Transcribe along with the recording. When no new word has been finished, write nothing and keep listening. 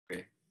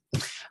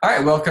All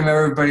right, welcome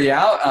everybody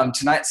out.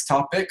 Tonight's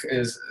topic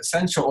is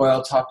essential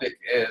oil. Topic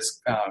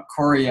is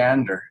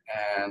coriander,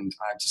 and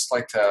I'd just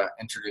like to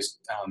introduce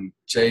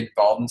Jade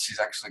Balden. She's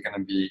actually going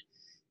to be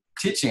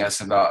teaching us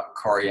about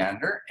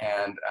coriander,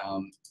 and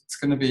it's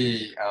going to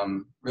be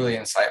really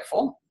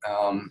insightful.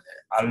 I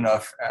don't know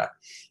if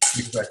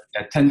you've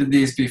attended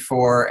these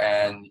before,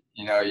 and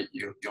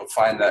you'll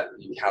find that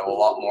you have a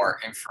lot more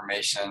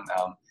information.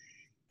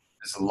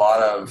 There's a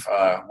lot of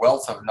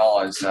wealth of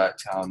knowledge that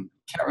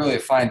can't really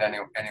find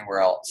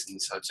anywhere else.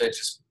 And so Jade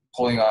just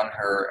pulling on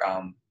her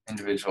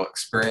individual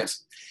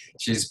experience.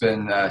 She's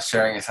been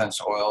sharing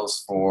essential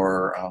oils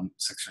for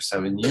 6 or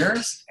 7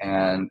 years,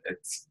 and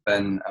it's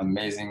been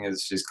amazing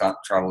as she's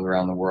traveled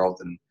around the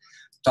world and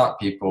taught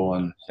people,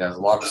 and she has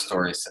a lot of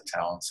stories to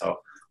tell. And so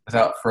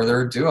without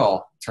further ado,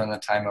 I'll turn the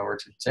time over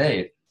to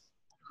Jade.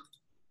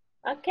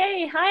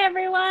 Okay, hi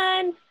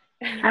everyone.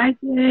 Hi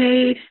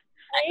Jade.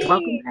 Hey.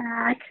 Welcome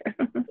back.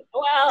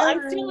 Well,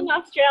 I'm still in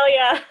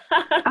Australia.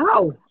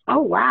 Oh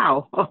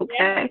wow. Okay.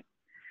 Yeah.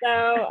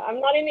 So I'm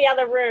not in the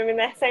other room in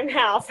the same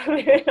house. I'm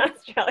in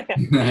Australia.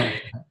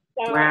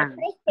 So Wow.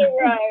 across the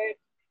road.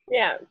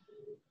 Yeah,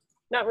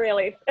 not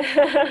really.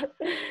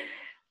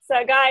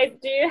 So guys,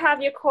 do you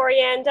have your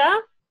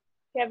coriander?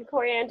 Do you have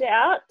coriander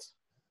out?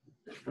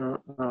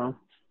 Uh-oh.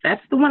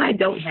 That's the one I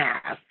don't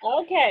have.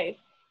 Okay.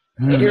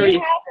 If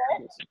you have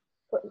it,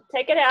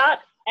 take it out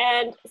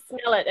and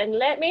smell it and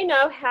let me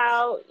know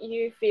how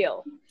you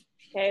feel.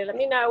 Okay, let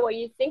me know what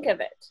you think of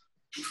it.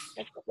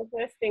 That's the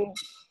first thing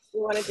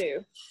you want to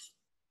do.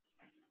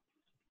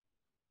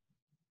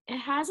 It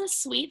has a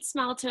sweet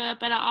smell to it,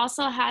 but it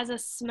also has a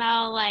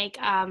smell like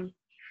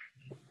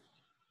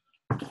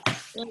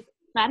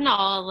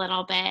fennel a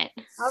little bit.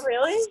 Oh,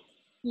 really?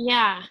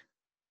 Yeah.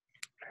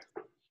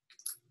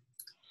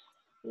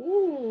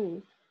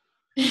 Ooh.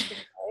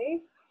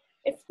 Okay.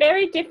 It's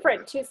very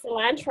different to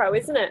cilantro,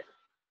 isn't it?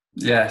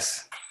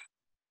 Yes.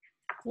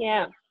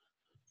 Yeah.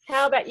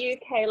 How about you,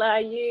 Kayla? Are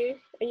you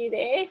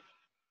there?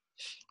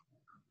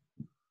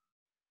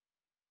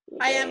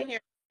 I am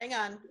here. Hang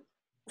on.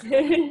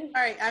 All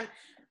right, I'm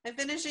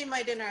finishing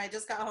my dinner. I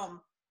just got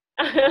home.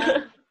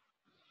 I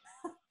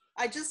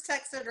just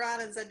texted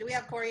Ron and said, "Do we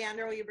have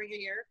coriander? Will you bring it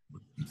here?"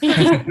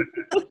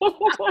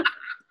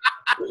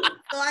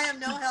 So I am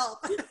no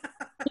help.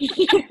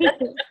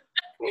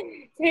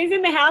 He's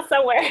in the house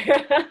somewhere.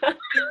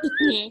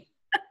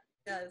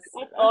 Yes.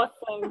 That's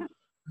awesome.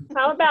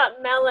 How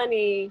about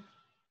Melanie?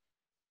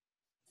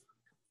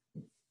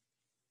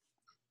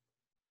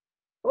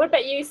 What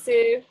about you,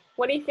 Sue?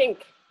 What do you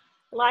think?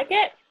 Like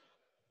it?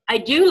 I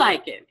do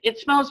like it. It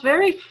smells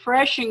very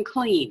fresh and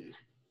clean.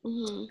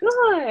 Mm-hmm.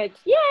 Good.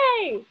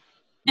 Yay.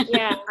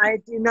 Yeah. I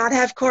do not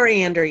have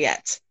coriander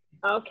yet.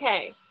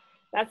 Okay.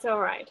 That's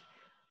all right.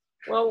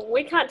 Well,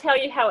 we can't tell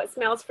you how it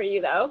smells for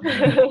you, though.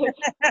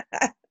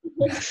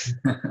 That's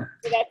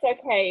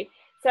okay.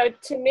 So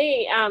to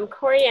me,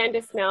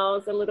 coriander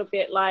smells a little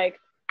bit like,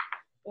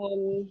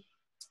 a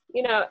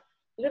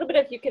little bit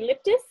of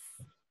eucalyptus.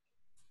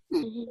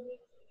 Mm-hmm.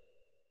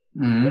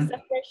 Just a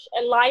fresh,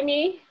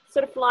 limey,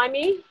 sort of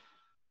limey.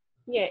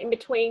 Yeah, in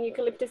between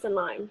eucalyptus and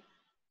lime.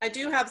 I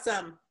do have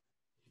some.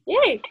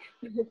 Yay.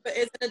 But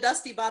it's in a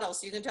dusty bottle,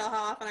 so you can tell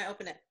how often I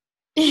open it.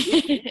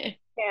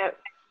 Yeah.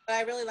 But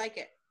I really like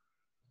it.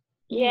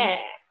 Yeah.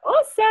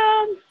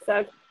 Awesome.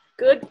 So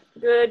good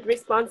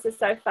responses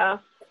so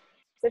far.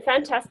 So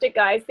fantastic,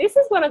 guys. This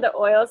is one of the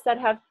oils that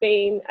have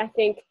been, I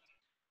think,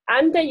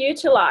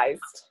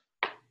 underutilized.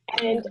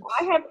 And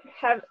I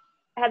have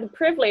had the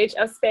privilege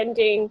of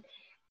spending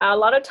a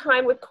lot of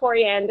time with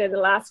coriander the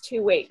last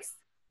 2 weeks.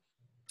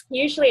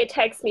 Usually it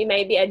takes me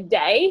maybe a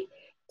day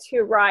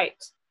to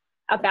write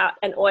about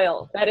an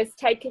oil, but it's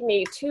taken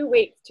me 2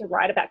 weeks to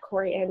write about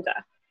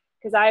coriander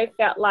because I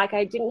felt like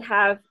I didn't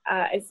have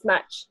as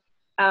much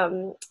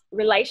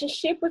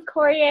relationship with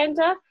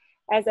coriander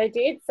as I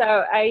did.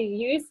 So I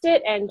used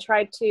it and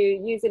tried to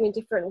use it in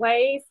different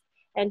ways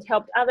and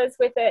helped others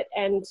with it.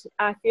 And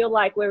I feel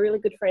like we're really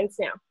good friends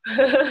now.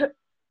 So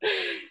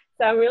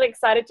I'm really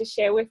excited to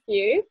share with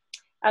you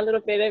a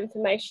little bit of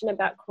information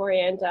about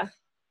coriander.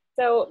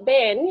 So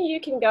Ben, you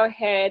can go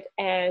ahead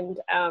and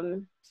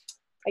I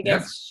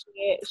guess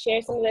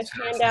share some of this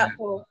handout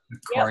for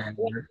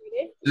coriander.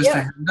 Just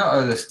a handout,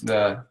 or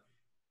do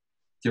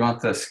you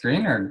want the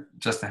screen or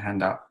just a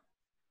handout?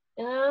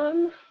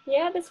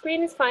 Yeah, the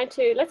screen is fine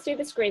too. Let's do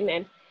the screen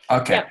then.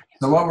 Okay. Yep.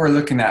 So what we're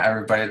looking at,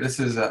 everybody, this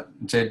is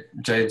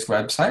Jade's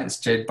website. It's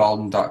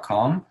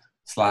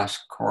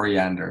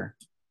jadebalden.com/coriander.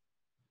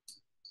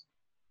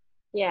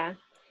 Yeah.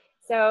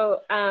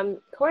 So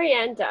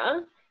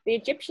coriander, the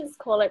Egyptians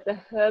call it the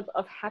herb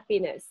of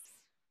happiness.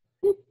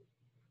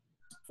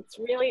 It's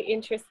really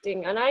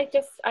interesting, and I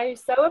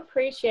so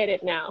appreciate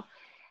it now.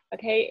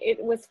 Okay, it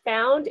was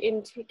found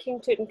in King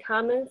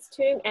Tutankhamun's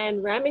tomb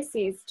and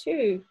Ramesses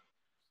too,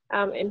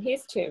 in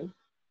his tomb.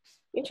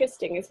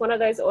 Interesting. It's one of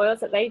those oils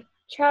that they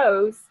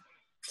chose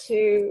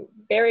to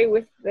bury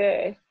with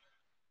the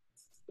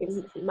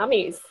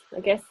mummies,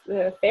 I guess,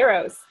 the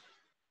pharaohs.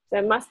 So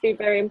it must be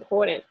very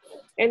important.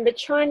 And the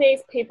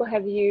Chinese people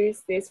have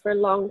used this for a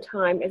long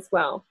time as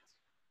well.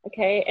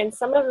 Okay, and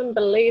some of them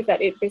believe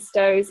that it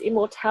bestows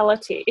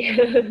immortality.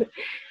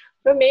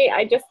 For me,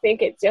 I just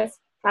think it's just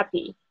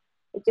happy.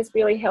 It just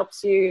really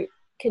helps you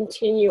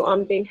continue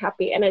on being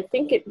happy. And I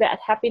think that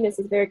happiness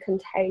is very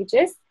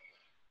contagious.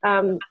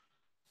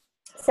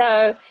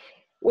 So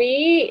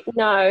we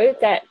know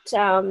that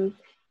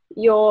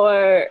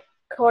your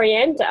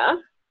coriander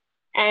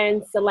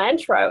and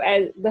cilantro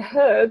as the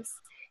herbs,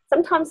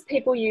 sometimes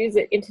people use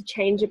it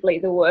interchangeably,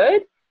 the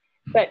word,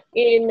 but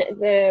in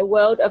the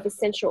world of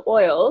essential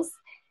oils,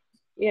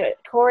 you know,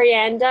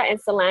 coriander and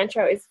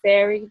cilantro is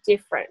very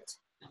different.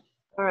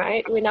 All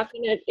right, we're not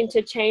going to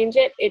interchange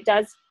it. It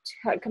does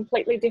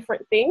completely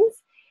different things.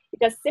 It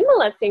does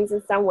similar things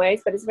in some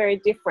ways, but it's very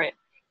different.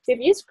 So if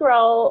you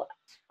scroll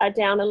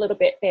down a little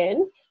bit,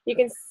 Ben, you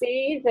can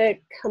see the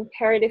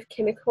comparative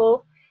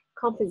chemical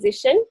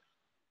composition.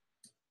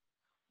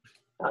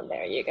 Oh,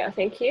 there you go.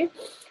 Thank you.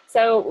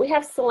 So we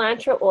have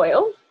cilantro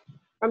oil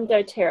from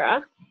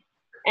doTERRA,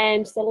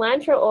 and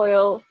cilantro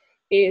oil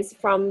is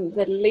from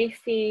the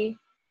leafy,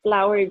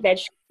 flowery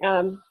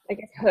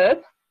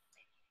herb,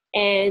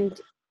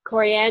 and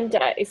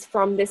coriander is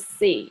from the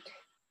seed.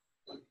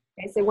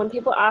 Okay, so when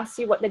people ask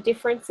you what the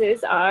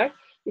differences are,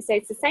 you say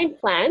it's the same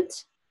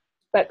plant,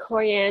 but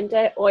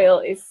coriander oil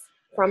is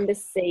from the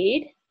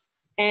seed,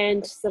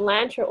 and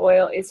cilantro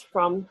oil is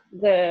from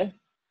the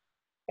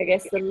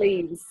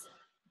leaves.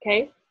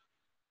 Okay.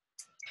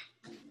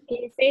 Can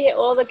you see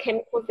all the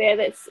chemicals there?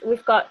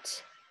 We've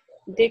got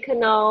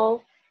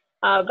decanol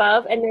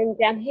above, and then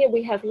down here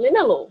we have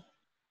linalool.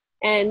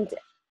 And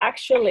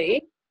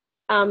actually,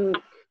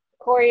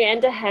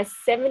 coriander has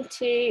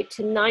 70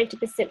 to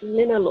 90%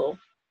 linalool.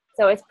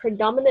 So it's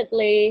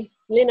predominantly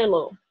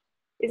linalool.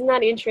 Isn't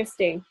that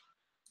interesting?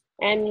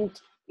 And,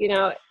 you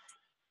know,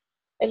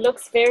 it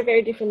looks very,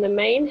 very different. The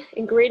main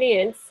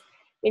ingredients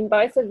in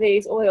both of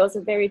these oils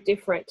are very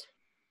different.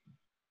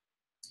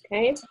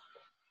 Okay.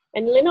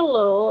 And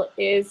linalool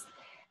is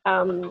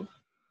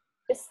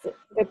just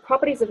the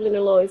properties of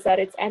linalool is that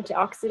it's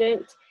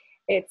antioxidant.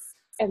 It's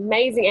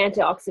amazing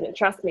antioxidant,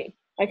 trust me.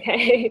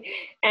 Okay.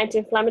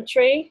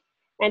 Anti-inflammatory,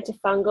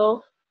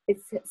 antifungal,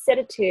 it's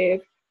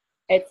sedative,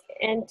 it's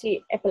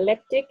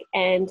anti-epileptic,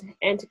 and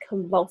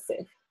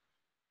anticonvulsive.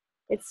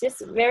 It's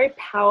just very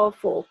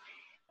powerful,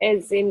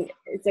 as in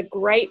it's a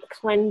great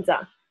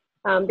cleanser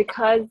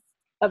because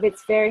of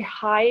its very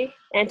high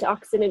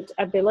antioxidant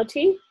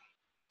ability.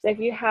 So if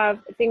you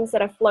have things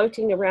that are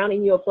floating around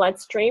in your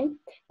bloodstream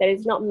that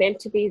is not meant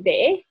to be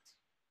there,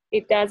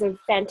 it does a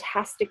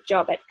fantastic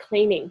job at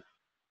cleaning.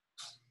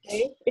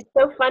 Okay? It's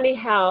so funny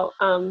how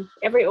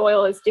every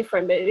oil is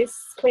different, but it is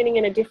cleaning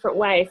in a different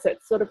way. So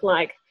it's sort of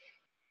like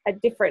a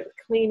different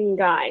cleaning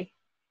guy,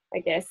 I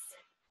guess,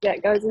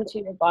 that goes into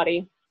your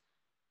body.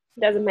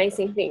 It does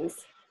amazing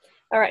things.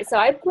 All right, so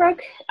I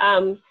broke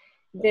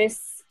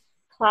this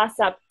class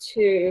up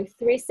to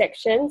 3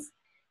 sections: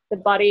 the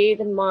body,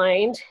 the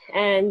mind,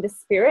 and the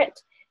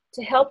spirit,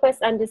 to help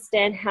us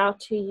understand how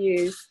to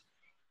use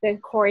the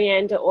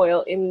coriander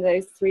oil in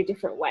those 3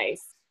 different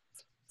ways.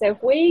 So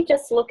if we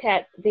just look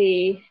at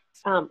the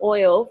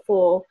oil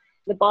for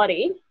the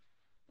body,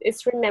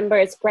 just remember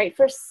it's great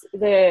for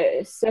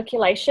the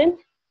circulation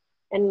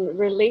and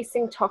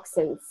releasing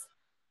toxins.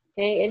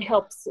 Okay, it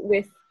helps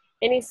with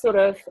any sort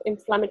of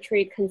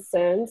inflammatory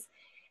concerns.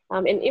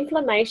 And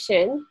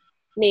inflammation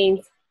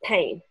means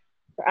pain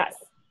for us.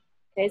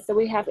 Okay, so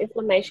we have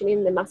inflammation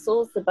in the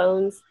muscles, the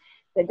bones,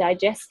 the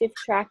digestive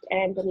tract,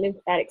 and the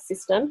lymphatic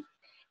system.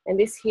 And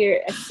this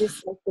here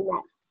assists us in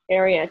that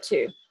area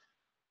too.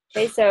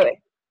 Okay, so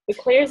it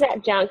clears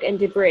out junk and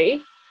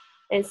debris,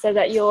 and so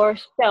that your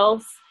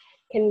cells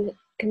can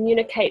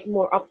communicate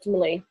more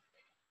optimally.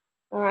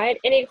 All right,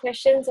 any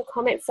questions or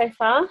comments so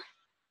far?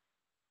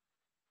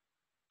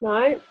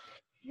 No?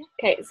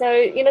 Okay, so,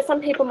 you know, some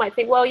people might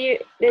think, well,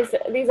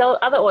 these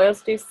other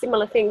oils do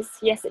similar things.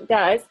 Yes, it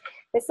does.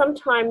 But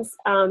sometimes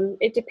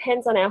it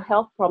depends on our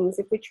health problems.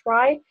 If we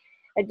try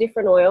a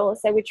different oil,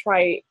 say we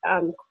try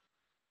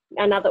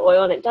another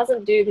oil and it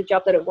doesn't do the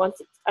job that it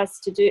wants us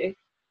to do,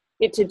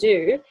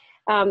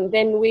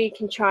 then we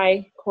can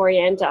try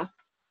coriander,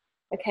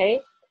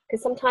 okay?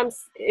 Because sometimes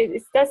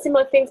it does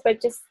similar things, but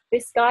just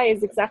this guy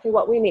is exactly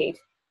what we need.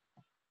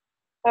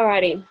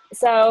 Alrighty,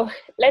 so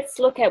let's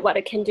look at what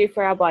it can do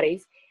for our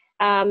bodies.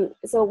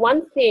 So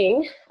one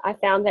thing I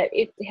found that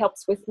it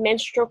helps with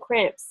menstrual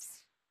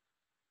cramps.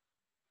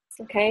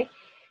 Okay,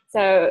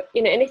 so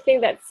you know,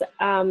 anything that's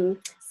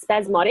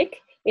spasmodic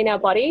in our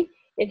body,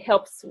 it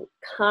helps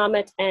calm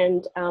it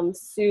and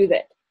soothe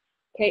it.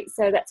 Okay,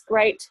 so that's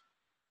great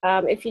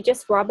if you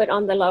just rub it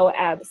on the lower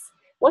abs.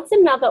 What's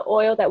another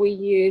oil that we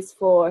use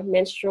for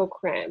menstrual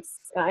cramps,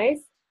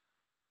 guys?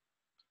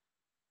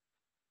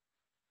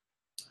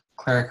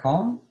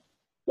 Claricol?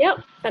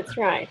 Yep, that's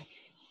right.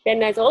 Ben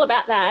knows all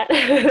about that.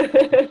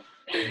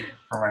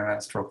 For my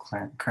menstrual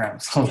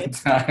cramps all the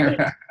time.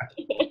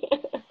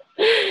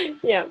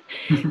 Yeah,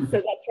 so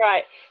that's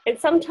right. And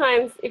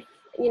sometimes if,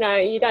 you know,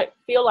 you don't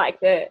feel like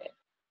the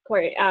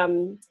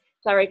Claricum.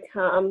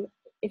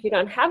 If you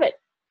don't have it,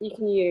 you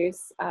can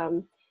use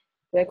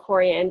the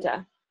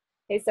coriander.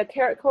 Okay, so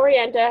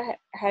coriander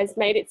has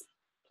made its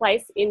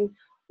place in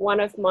one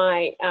of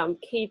my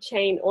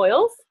keychain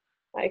oils.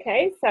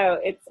 Okay, so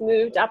it's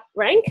moved up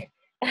rank.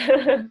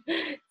 So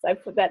I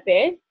put that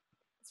there.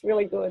 It's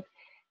really good.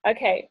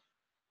 Okay,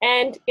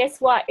 and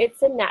guess what?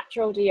 It's a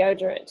natural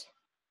deodorant.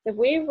 If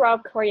we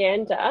rub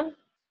coriander,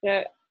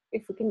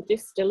 if we can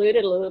just dilute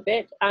it a little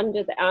bit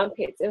under the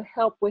armpits, it'll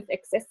help with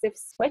excessive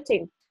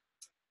sweating.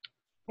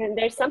 And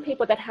there's some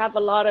people that have a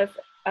lot of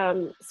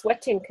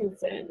sweating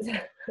concerns.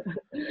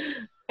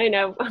 I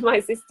know my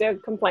sister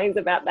complains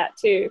about that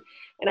too.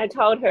 And I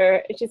told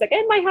her, she's like,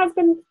 and my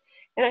husband.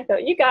 And I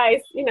thought, you guys,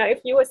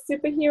 if you were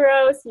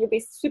superheroes, you'd be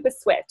super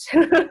sweat.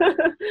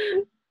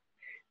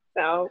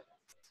 So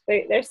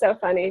they're so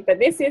funny. But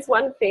this is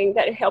one thing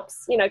that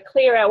helps,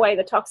 clear away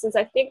the toxins.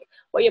 I think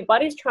what your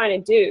body's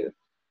trying to do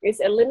is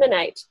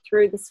eliminate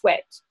through the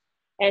sweat.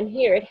 And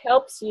here it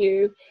helps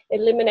you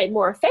eliminate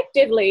more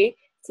effectively,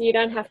 so you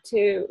don't have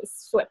to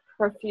sweat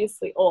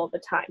profusely all the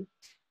time.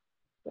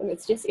 And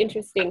it's just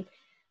interesting.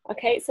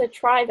 Okay, so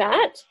try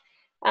that.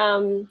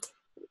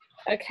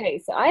 Okay,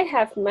 so I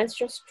have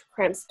menstrual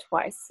cramps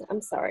twice.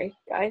 I'm sorry,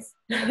 guys.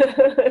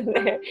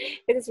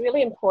 It is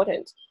really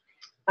important.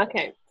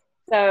 Okay,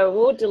 so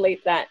we'll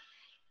delete that.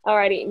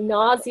 Alrighty,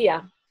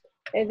 nausea.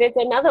 And there's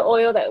another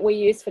oil that we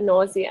use for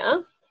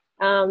nausea.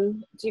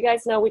 Do you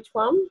guys know which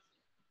one?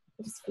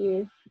 Just a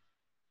few.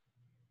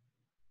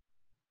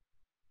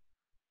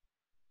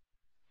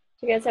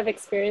 Do you guys have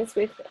experience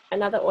with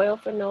another oil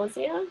for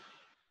nausea?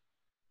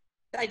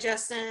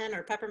 Digestin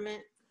or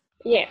peppermint.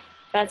 Yeah,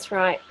 that's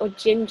right. Or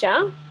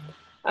ginger.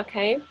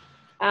 Okay.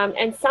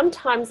 And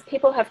sometimes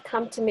people have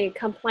come to me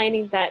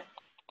complaining that,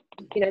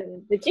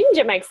 the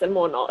ginger makes them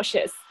more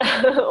nauseous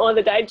or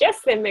the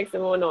digestin makes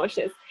them more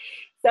nauseous.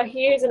 So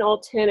here's an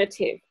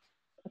alternative.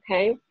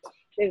 Okay.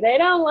 If they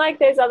don't like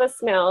those other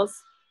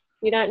smells,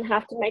 you don't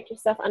have to make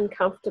yourself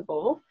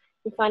uncomfortable.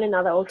 You find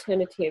another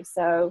alternative.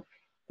 So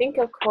think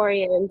of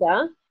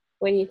coriander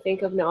when you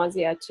think of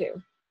nausea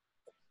too.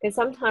 Because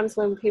sometimes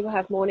when people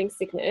have morning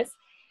sickness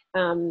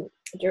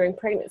during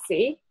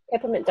pregnancy,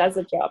 peppermint does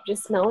the job,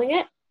 just smelling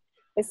it.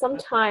 But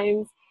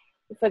sometimes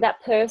for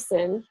that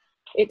person,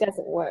 it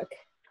doesn't work.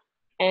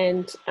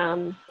 And,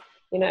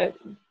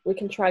 we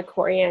can try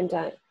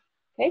coriander.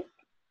 Okay.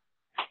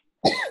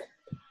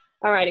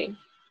 Alrighty.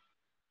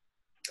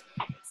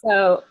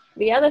 So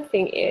the other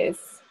thing is,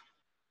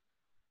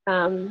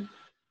 did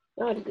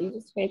you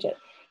just change it?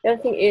 The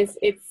other thing is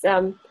it's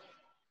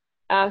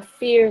a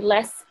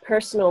fearless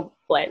personal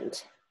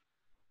blend.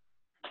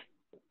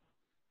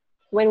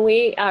 When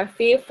we are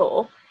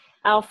fearful,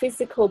 our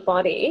physical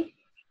body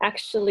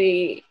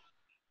actually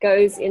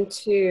goes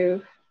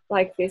into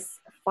like this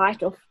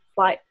fight or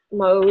flight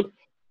mode,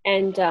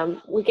 and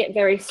we get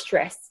very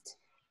stressed.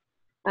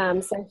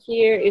 So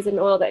here is an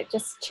oil that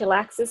just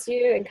chillaxes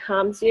you and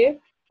calms you.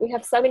 We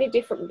have so many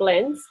different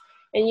blends,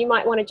 and you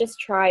might want to just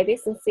try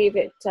this and see if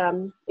it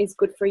is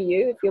good for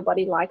you, if your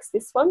body likes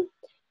this one.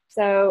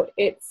 So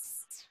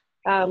it's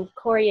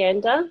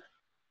coriander,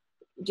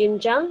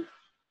 ginger,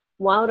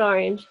 wild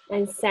orange,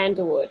 and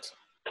sandalwood.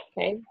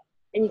 Okay,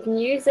 and you can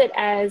use it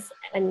as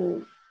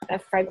a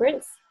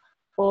fragrance,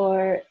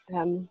 or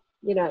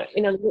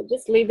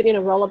just leave it in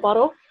a roller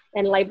bottle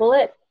and label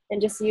it,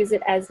 and just use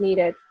it as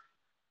needed.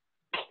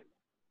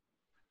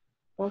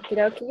 Okie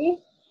dokie.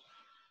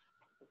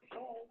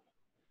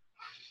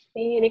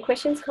 Any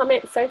questions,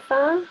 comments so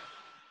far?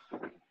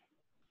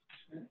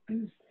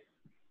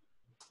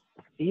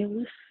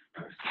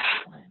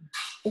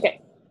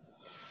 Okay.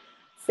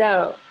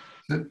 So.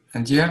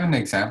 And do you have an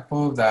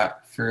example of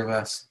that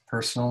fearless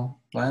personal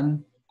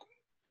blend?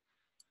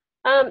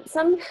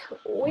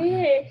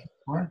 We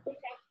have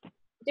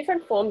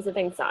different forms of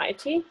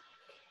anxiety.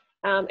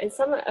 And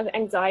some of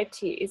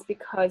anxiety is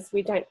because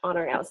we don't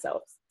honor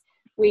ourselves.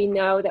 We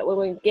know that when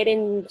we get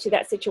into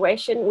that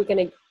situation, we're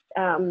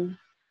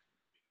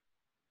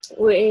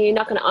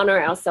not going to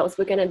honor ourselves.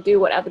 We're going to do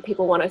what other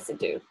people want us to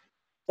do.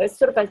 So it's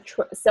sort of a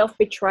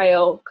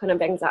self-betrayal kind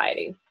of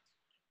anxiety.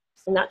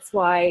 And that's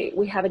why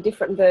we have a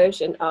different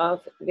version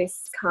of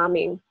this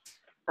calming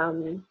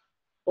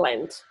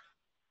blend.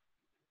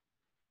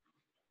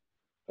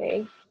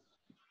 Okay.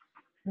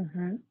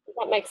 Mm-hmm. Does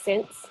that make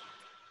sense?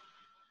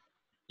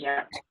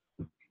 Yeah.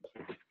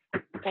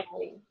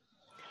 Okay.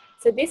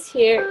 So this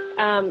here,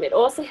 it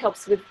also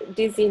helps with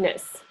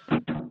dizziness.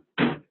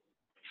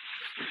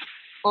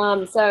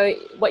 So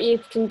what you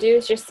can do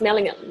is just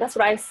smelling it. That's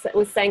what I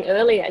was saying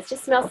earlier. It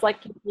just smells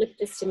like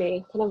eucalyptus to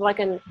me, kind of like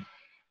an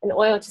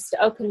oil just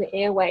to open the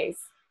airways.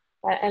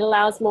 It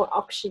allows more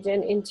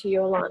oxygen into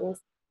your lungs.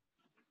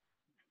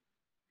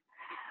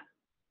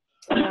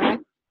 All right.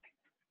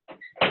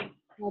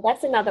 Well,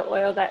 that's another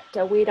oil that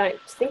we don't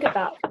think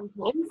about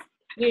sometimes.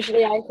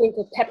 Usually I think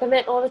of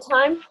peppermint all the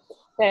time,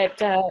 but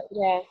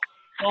yeah,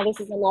 now this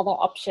is another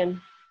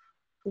option.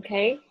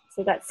 Okay,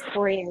 so that's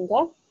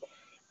coriander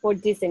for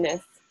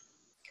dizziness.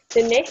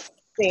 The next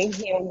thing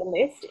here on the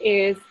list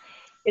is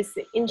It's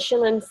the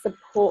insulin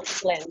support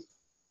blend.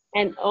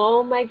 And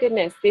oh my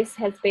goodness, this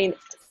has been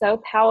so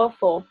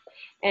powerful.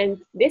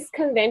 And this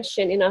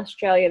convention in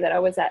Australia that I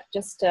was at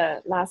just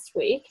last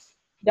week,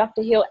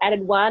 Dr. Hill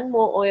added one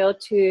more oil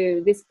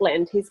to this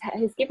blend. He's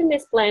given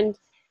this blend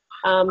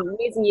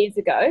years and years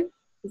ago.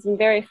 It's been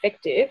very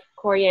effective,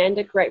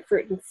 coriander,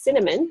 grapefruit, and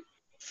cinnamon.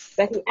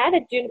 But he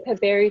added juniper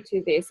berry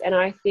to this, and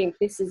I think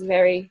this is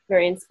very,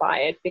 very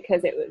inspired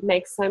because it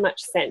makes so much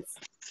sense.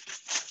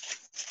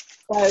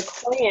 So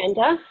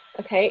coriander,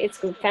 okay,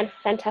 it's a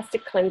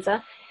fantastic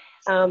cleanser.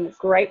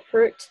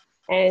 Grapefruit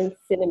and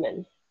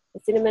cinnamon.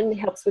 The cinnamon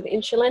helps with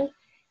insulin.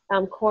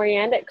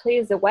 Coriander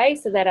clears the way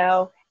so that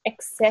our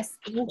excess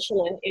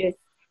insulin is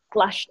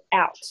flushed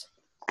out.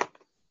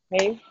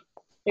 Okay.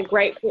 The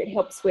grapefruit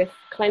helps with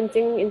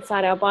cleansing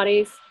inside our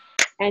bodies,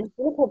 and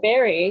juniper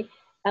berry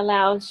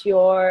allows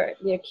your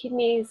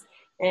kidneys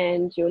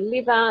and your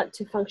liver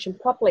to function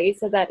properly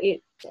so that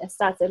it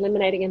starts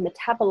eliminating and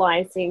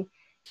metabolizing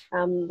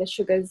the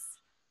sugars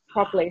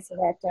properly, so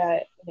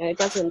that it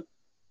doesn't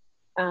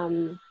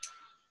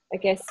I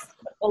guess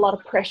a lot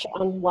of pressure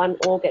on one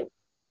organ.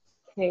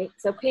 Okay,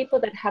 so people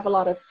that have a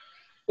lot of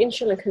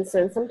insulin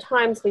concerns,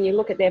 sometimes when you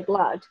look at their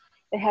blood,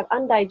 they have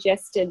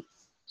undigested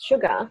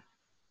sugar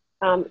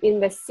in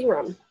the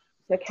serum.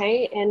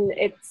 Okay, and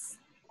it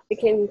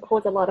can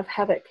cause a lot of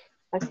havoc.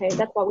 Okay,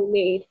 that's why we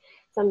need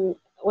some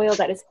oil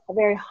that is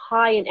very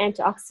high in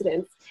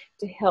antioxidants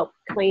to help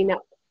clean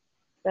up.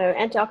 So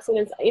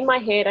antioxidants, in my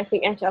head, I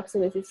think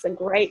antioxidants is a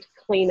great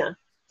cleaner.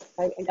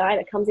 A guy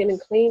that comes in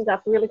and cleans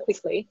up really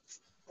quickly,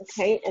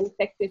 okay, and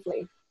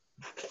effectively.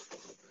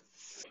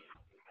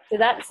 So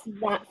that's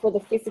that for the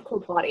physical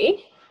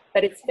body,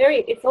 but it's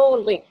all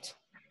linked.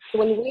 So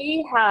when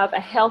we have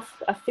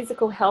a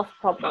physical health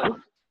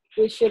problem,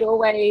 we should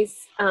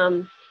always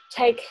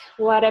take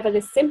whatever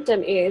the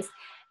symptom is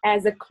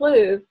as a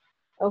clue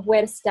of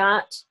where to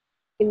start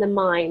in the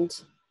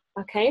mind,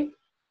 okay,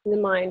 in the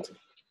mind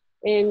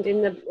and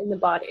in the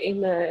body,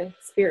 in the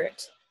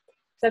spirit.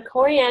 So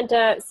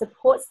coriander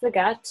supports the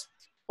gut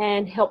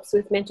and helps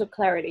with mental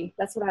clarity.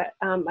 That's what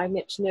I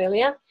mentioned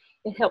earlier.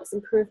 It helps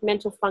improve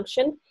mental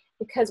function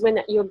because when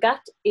your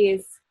gut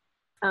is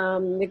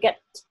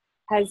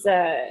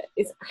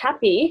is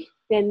happy,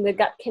 then the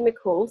gut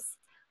chemicals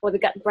or the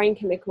gut brain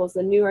chemicals,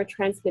 the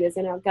neurotransmitters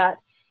in our gut,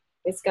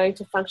 is going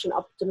to function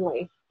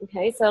optimally.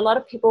 Okay, so a lot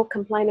of people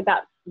complain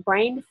about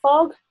brain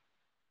fog.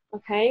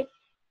 Okay.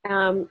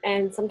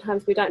 And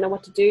sometimes we don't know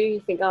what to do.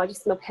 You think, oh, I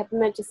just smell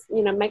peppermint, just,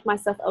 make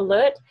myself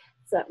alert.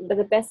 So, but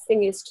the best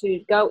thing is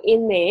to go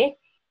in there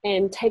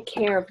and take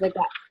care of the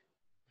gut.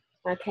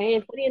 Okay,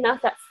 and funny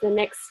enough, that's the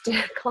next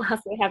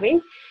class we're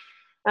having.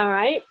 All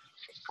right.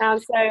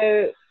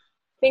 So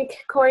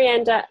think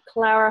coriander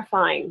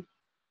clarifying.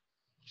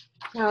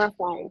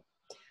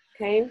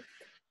 Okay,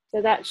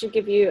 so that should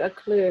give you a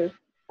clue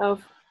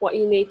of what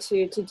you need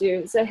to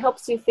do. So it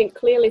helps you think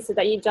clearly so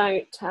that you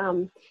don't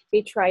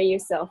betray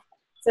yourself.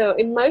 So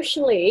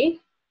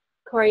emotionally,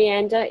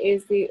 coriander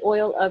is the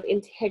oil of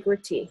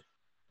integrity.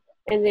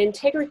 And the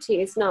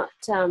integrity is not,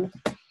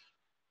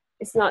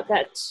 it's not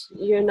that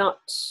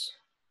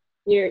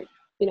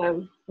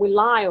we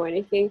lie or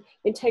anything.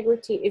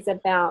 Integrity is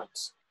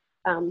about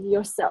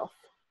yourself,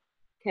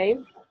 okay?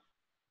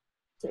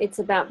 It's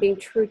about being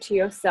true to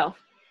yourself.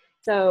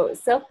 So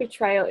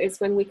self-betrayal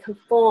is when we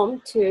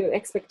conform to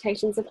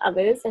expectations of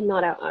others and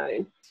not our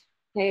own.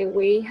 Okay,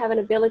 we have an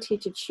ability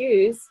to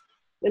choose.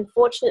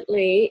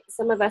 Unfortunately,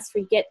 some of us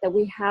forget that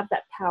we have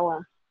that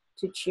power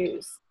to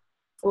choose.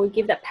 When we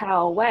give that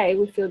power away,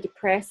 we feel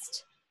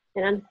depressed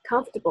and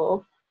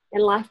uncomfortable,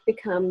 and life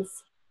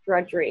becomes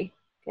drudgery.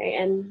 Okay,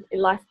 and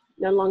life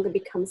no longer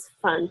becomes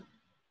fun.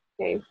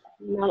 Okay,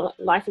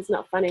 life is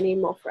not fun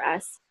anymore for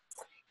us.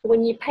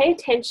 When you pay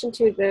attention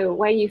to the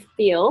way you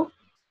feel,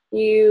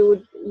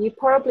 you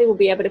probably will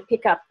be able to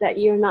pick up that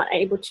you're not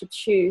able to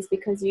choose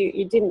because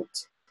you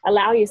didn't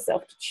allow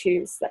yourself to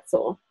choose. That's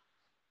all.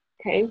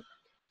 Okay.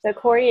 So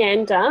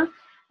coriander,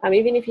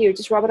 even if you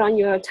just rub it on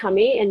your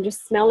tummy and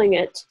just smelling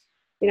it,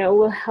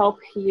 will help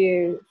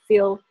you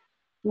feel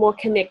more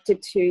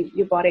connected to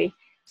your body.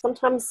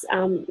 Sometimes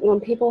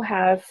when people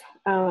have,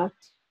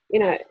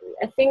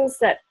 things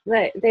that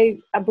they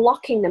are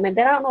blocking them and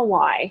they don't know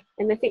why,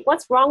 and they think,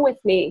 what's wrong with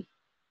me?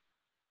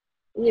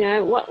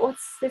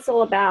 What's this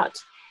all about?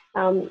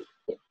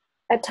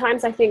 At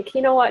times I think,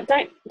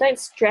 don't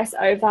stress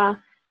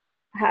over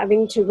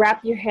having to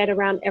wrap your head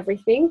around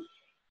everything.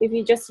 If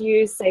you just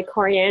use, say,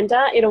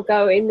 coriander, it'll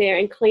go in there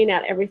and clean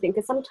out everything.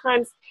 Because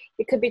sometimes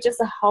it could be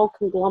just a whole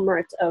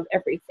conglomerate of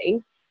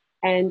everything,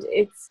 and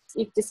you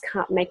just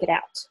can't make it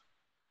out.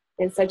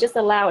 And so just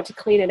allow it to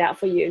clean it out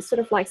for you. Sort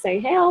of like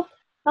saying, help,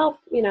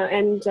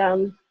 and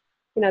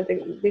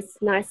this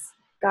nice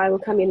guy will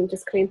come in and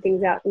just clean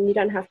things out, and you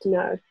don't have to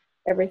know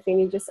everything.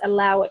 You just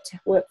allow it to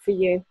work for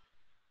you.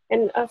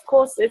 And of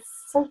course,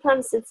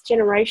 sometimes it's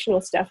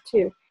generational stuff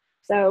too.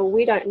 So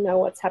we don't know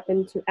what's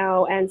happened to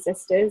our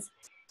ancestors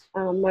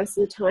most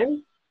of the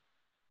time.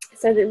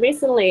 So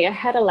recently I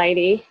had a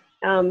lady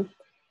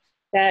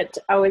that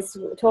I was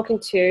talking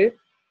to,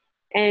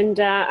 And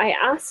I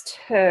asked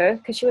her,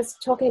 because she was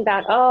talking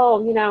about,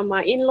 oh, you know,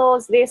 my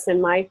in-laws this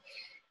and my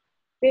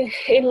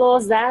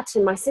in-laws that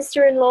and my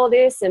sister-in-law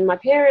this and my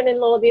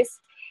parent-in-law this.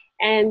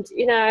 And,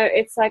 you know,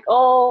 it's like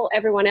all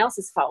everyone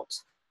else's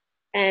fault.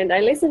 And I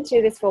listened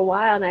to this for a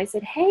while and I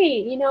said, hey,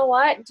 you know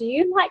what? Do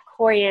you like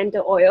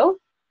coriander oil?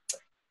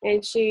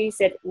 And she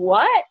said,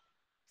 what?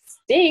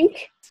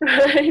 Stink.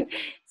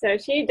 So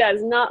she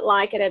does not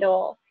like it at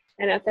all.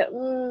 And I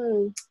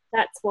thought,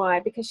 that's why,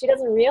 because she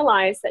doesn't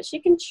realize that she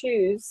can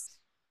choose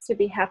to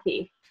be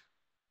happy.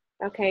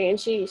 Okay, and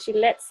she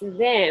lets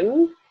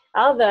them,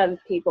 other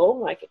people,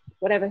 like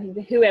whatever,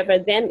 whoever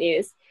them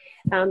is,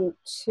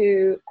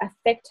 to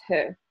affect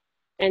her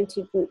and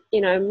to,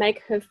 you know,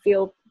 make her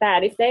feel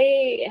bad. If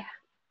they,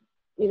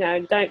 you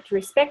know, don't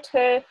respect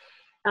her,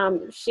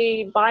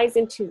 she buys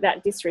into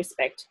that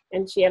disrespect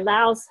and she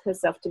allows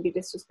herself to be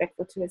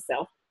disrespectful to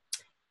herself.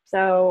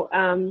 So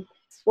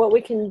what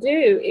we can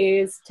do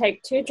is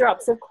take 2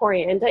 drops of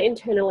coriander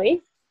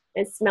internally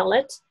and smell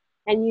it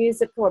and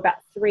use it for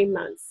about 3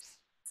 months.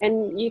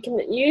 And you can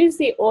use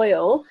the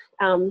oil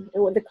and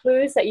the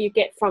clues that you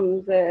get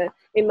from the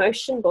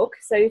emotion book.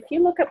 So if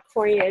you look up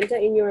coriander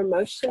in your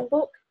emotion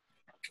book,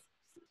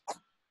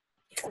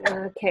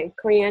 okay,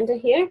 coriander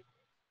here,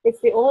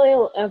 it's the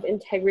oil of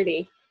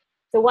integrity.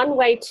 So one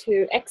way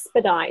to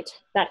expedite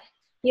that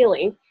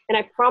healing, and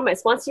I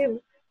promise once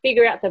you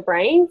figure out the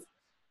brain,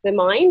 the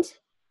mind,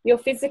 your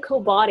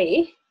physical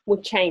body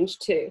will change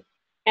too.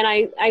 And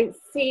I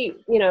see,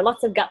 you know,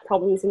 lots of gut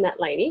problems in that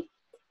lady.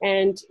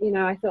 And, you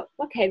know, I thought,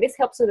 okay, this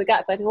helps with the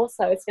gut, but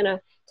also it's going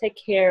to take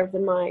care of the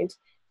mind.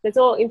 So it's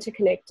all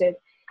interconnected.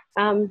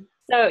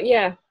 So,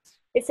 yeah,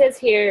 it says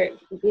here,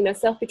 you know,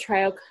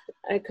 self-betrayal,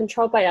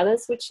 controlled by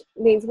others, which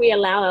means we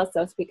allow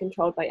ourselves to be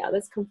controlled by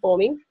others,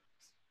 conforming.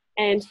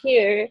 And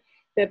here,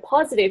 the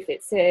positive,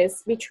 it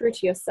says, be true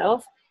to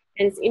yourself,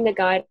 and it's inner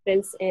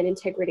guidance and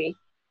integrity.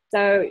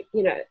 So,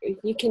 you know,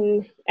 you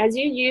can, as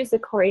you use the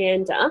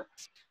coriander,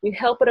 you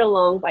help it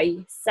along by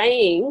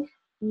saying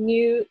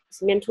new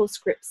mental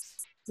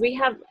scripts. We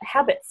have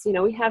habits, you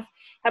know, we have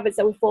habits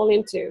that we fall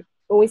into.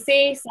 When we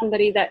see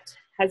somebody that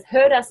has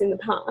hurt us in the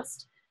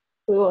past,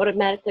 we will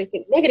automatically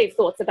think negative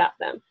thoughts about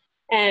them.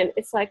 And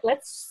it's like,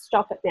 let's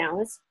stop it now.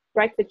 Let's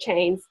break the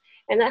chains.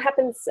 And that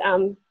happens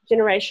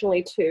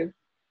generationally too.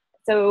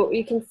 So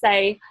you can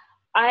say,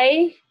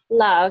 I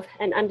love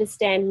and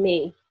understand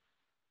me.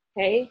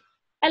 Okay.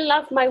 I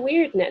love my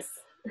weirdness.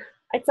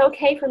 It's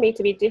okay for me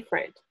to be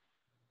different.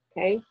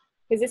 Okay.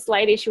 Because this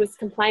lady, she was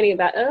complaining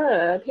about,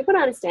 people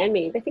don't understand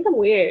me. They think I'm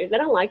weird. They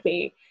don't like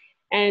me.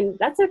 And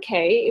that's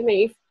okay. I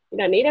mean, you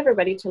don't need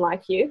everybody to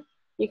like you.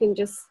 You can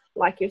just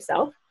like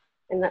yourself,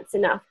 and that's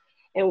enough.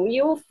 And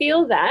you will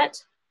feel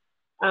that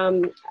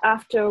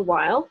after a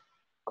while.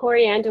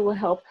 Coriander will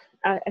help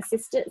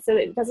assist it so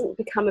that it doesn't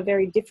become a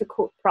very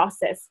difficult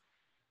process.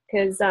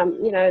 Because,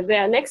 you know,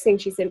 the next thing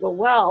she said,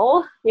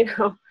 well, you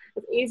know,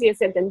 it's easier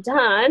said than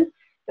done.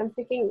 I'm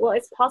thinking, well,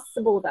 it's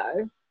possible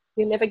though.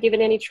 You're never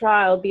given any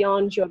trial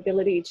beyond your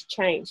ability to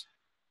change.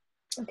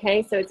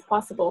 Okay, so it's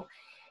possible.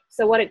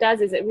 So what it does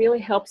is it really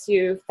helps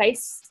you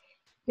face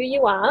who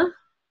you are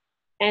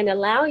and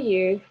allow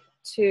you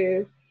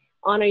to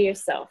honor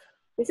yourself.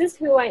 This is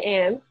who I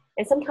am.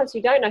 And sometimes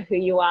you don't know who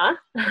you are,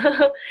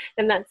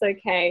 and that's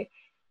okay.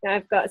 Now,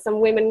 I've got some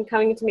women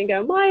coming to me and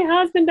go, my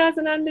husband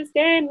doesn't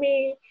understand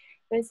me.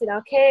 And I said,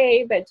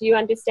 okay, but do you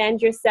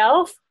understand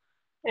yourself?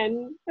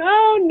 And,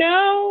 oh,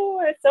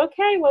 no, it's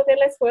okay. Well, then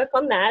let's work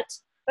on that.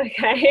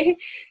 Okay.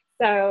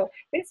 So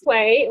this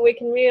way we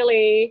can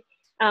really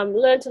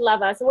learn to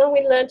love us. And when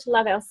we learn to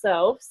love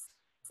ourselves,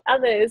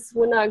 others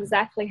will know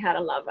exactly how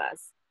to love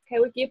us.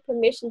 Okay. We give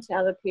permission to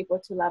other people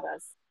to love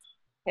us.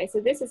 Okay. So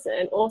this is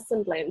an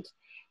awesome blend.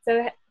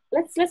 So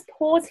let's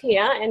pause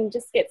here and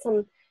just get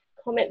some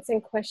comments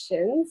and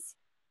questions.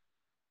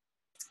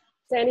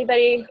 So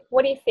anybody,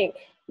 what do you think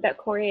about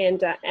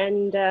coriander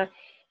and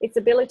its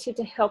ability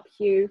to help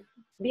you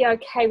be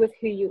okay with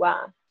who you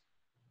are?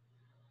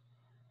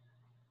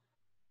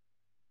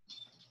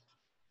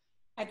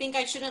 I think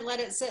I shouldn't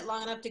let it sit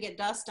long enough to get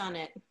dust on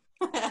it.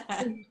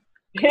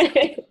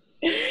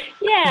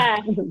 Yeah.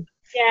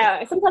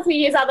 Yeah, sometimes we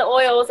use other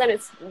oils and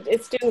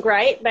it's doing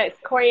great, but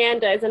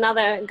coriander is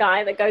another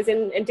guy that goes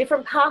in a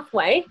different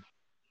pathway.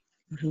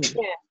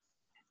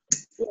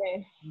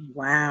 Yeah.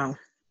 Wow.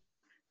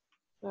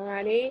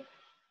 Alrighty.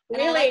 And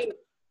Really,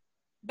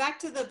 back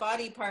to the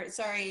body part,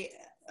 sorry.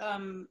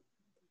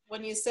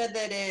 When you said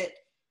that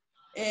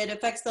it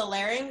affects the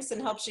larynx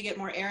and helps you get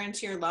more air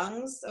into your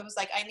lungs, I was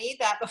like, I need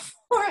that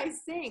before I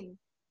sing.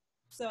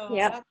 So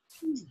yep.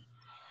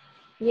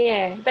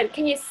 Yeah, but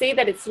can you see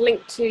that it's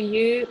linked to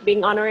you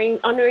being honoring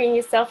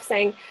yourself,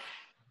 saying,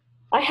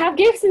 I have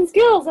gifts and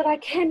skills that I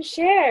can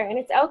share, and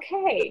it's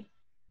okay.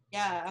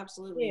 Yeah,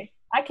 absolutely. Yeah.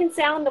 I can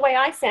sound the way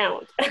I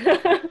sound.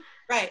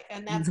 Right,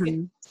 and that's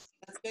good.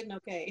 That's good and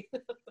okay.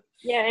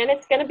 Yeah, and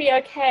it's going to be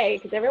okay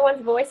because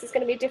everyone's voice is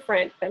going to be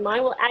different, but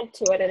mine will add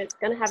to it, and it's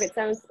going to have its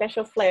own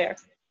special flair.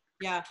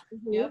 Yeah.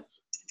 Mm-hmm. Yep.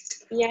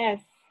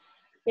 Yes.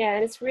 Yeah,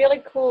 and it's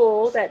really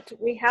cool that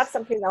we have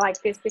something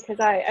like this, because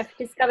I've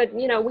discovered,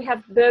 you know, we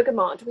have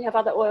bergamot, we have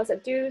other oils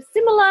that do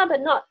similar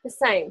but not the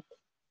same.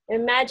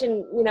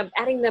 Imagine, you know,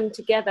 adding them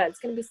together. It's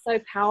going to be so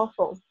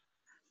powerful.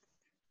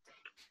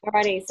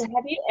 Alrighty, so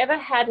have you ever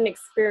had an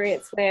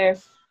experience where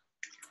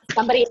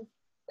somebody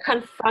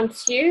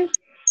confronts you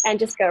and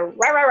just go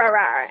rah rah rah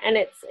rah, and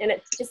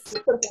it's just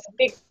sort of like a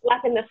big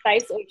slap in the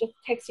face, or it just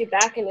takes you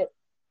back and it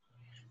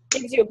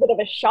gives you a bit of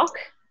a shock,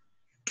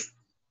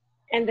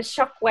 and the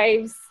shock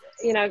waves,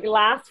 you know,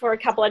 last for a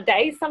couple of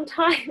days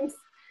sometimes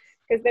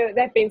because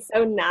they've been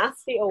so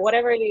nasty or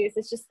whatever it is.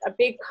 It's just a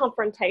big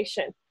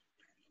confrontation,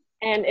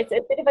 and it's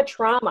a bit of a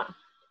trauma.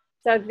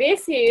 So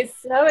this is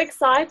so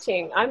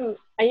exciting.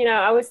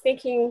 I was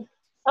thinking,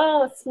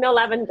 oh, smell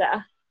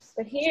lavender.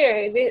 But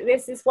here,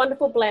 there's this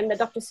wonderful blend that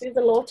Dr.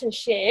 Susan Lawton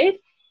shared.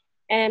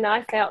 And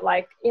I felt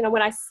like, you know,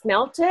 when I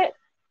smelt it,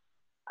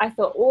 I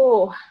thought,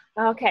 oh,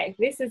 okay,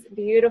 this is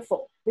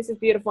beautiful. This is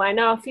beautiful. I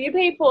know a few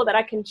people that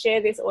I can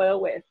share this oil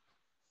with.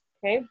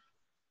 Okay.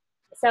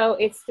 So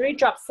it's 3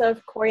 drops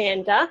of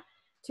coriander,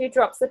 2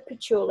 drops of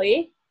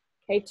patchouli,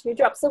 okay, 2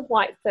 drops of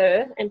white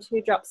fir, and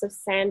 2 drops of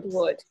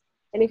sandalwood.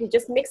 And if you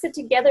just mix it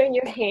together in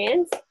your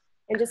hands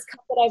and just cup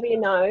it over your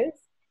nose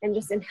and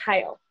just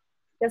inhale.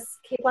 Just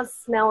keep on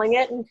smelling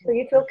it until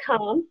you feel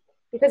calm.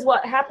 Because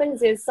what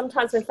happens is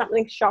sometimes when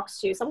something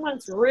shocks you,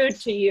 someone's rude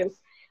to you,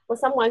 or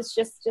someone's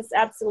just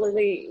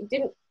absolutely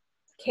didn't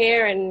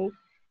care and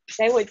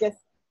they were just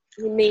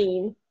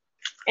mean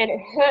and it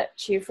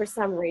hurt you for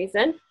some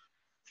reason,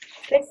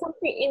 there's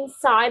something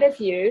inside of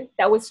you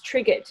that was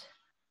triggered.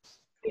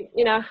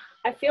 You know,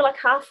 I feel like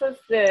half of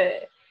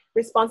the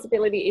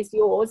responsibility is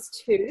yours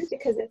too,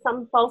 because there's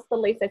some false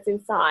belief that's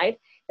inside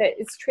that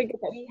is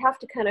triggered that you have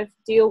to kind of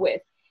deal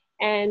with.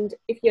 And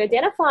if you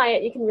identify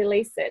it, you can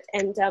release it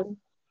and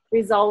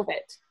resolve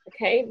it,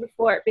 okay,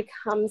 before it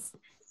becomes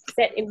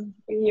set in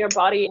your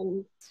body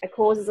and it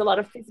causes a lot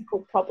of physical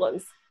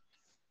problems.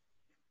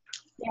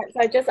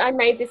 Yeah, so I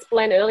made this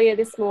blend earlier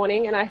this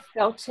morning and I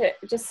felt it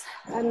just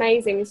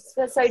amazing. It's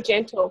so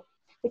gentle.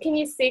 But can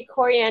you see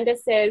coriander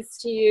says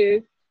to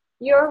you,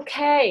 you're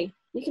okay.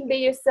 You can be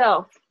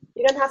yourself.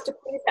 You don't have to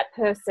please that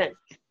person.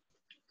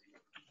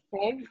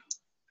 Okay?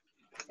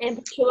 And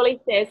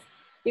patchouli says,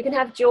 you can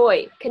have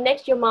joy.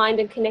 Connect your mind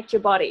and connect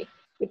your body.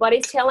 Your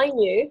body's telling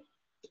you,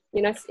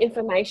 you know,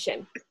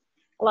 information.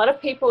 A lot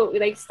of people,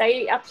 they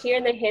stay up here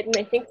in their head and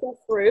they think them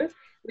through,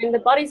 when the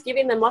body's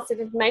giving them lots of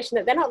information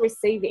that they're not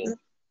receiving.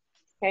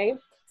 Okay?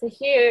 So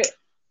here,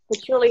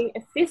 patchouli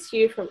assists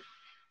you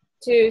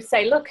to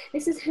say, look,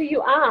 this is who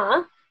you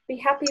are. Be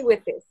happy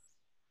with this.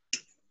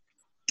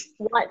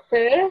 White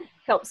fir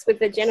helps with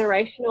the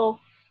generational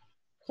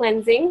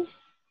cleansing,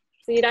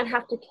 so you don't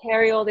have to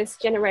carry all this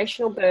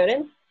generational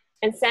burden.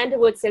 And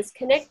sandalwood says,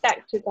 connect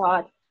back to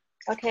God,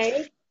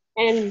 okay?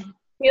 And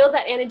feel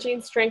that energy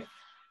and strength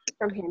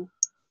from him.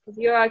 Because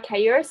you're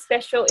okay. You're a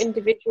special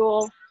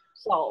individual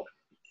soul.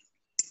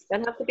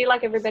 Don't have to be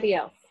like everybody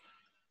else.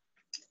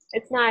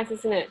 It's nice,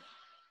 isn't it?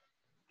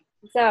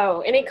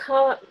 So any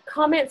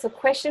comments or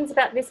questions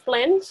about this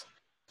blend?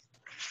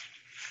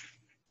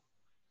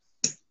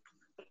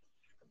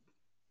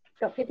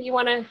 Got people you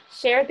want to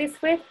share this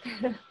with?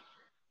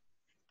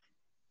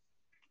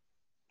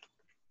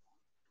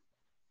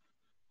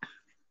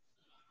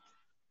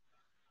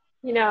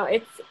 You know,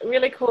 it's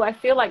really cool. I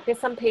feel like there's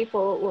some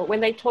people,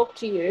 when they talk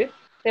to you,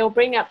 they'll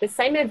bring up the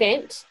same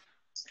event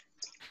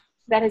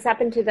that has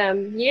happened to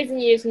them years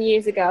and years and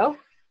years ago.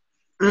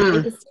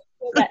 You can still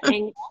feel that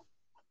anger.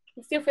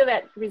 You still feel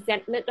that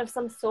resentment of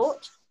some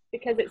sort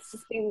because it's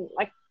just been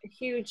like a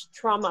huge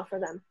trauma for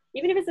them,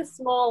 even if it's a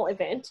small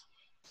event,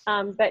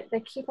 but they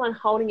keep on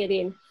holding it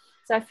in.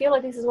 So I feel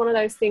like this is one of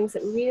those things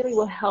that really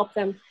will help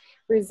them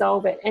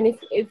resolve it. And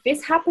if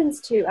this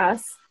happens to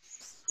us,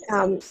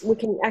 we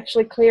can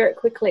actually clear it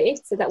quickly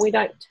so that we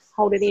don't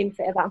hold it in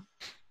forever.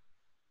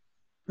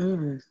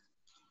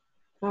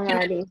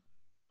 Alrighty.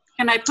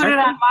 Can I put it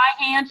on my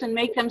hands and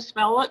make them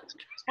smell it?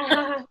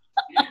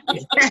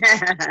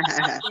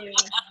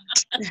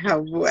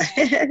 Oh boy.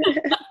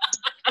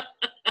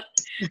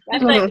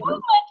 That's like, Oh,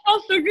 that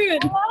smells so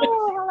good.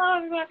 hello,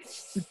 everyone.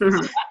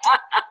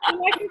 Can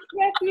I just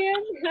step in?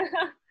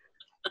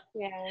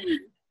 Yeah.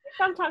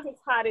 Sometimes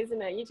it's hard,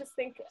 isn't it? You just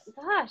think,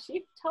 gosh,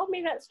 you've told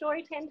me that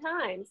story 10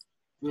 times.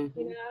 You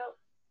know,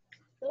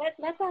 let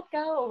that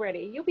go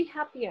already. You'll be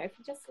happier if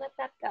you just let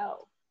that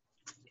go.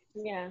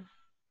 Yeah.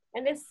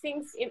 And there's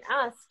things in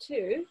us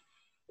too,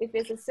 if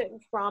there's a certain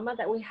trauma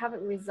that we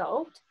haven't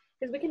resolved,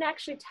 because we can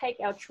actually take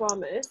our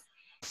traumas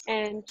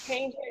and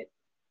change it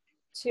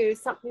to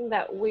something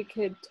that we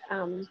could,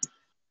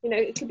 you know,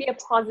 it could be a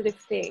positive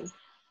thing.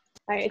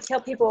 I tell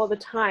people all the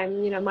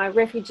time, you know, my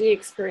refugee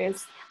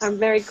experience, I'm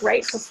very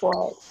grateful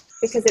for it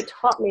because it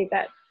taught me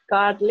that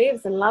God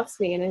lives and loves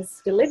me and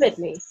has delivered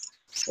me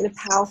in a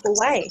powerful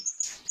way.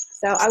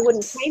 So I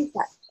wouldn't change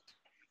that,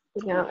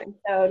 you know. And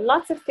so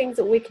lots of things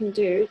that we can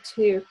do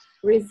to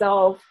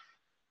resolve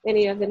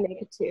any of the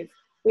negative.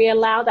 We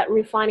allow that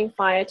refining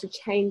fire to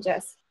change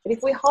us But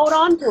if we hold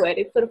on to it,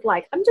 it's sort of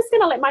like, I'm just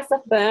going to let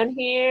myself burn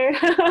here.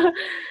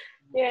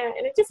 Yeah,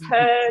 and it just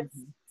hurts.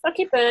 So I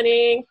keep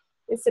burning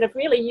instead of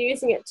really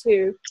using it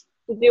to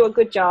do a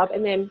good job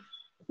and then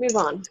move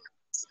on.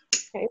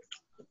 Okay.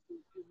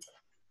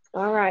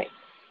 All right.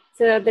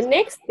 So the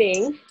next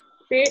thing,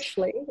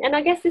 spiritually, and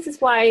I guess this is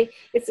why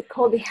it's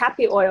called the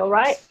happy oil,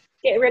 right?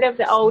 Get rid of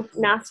the old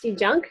nasty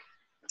junk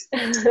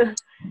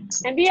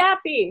and be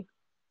happy.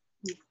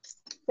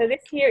 So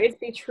this here is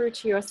be true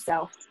to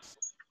yourself.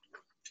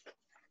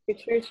 Be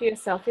true to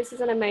yourself. This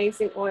is an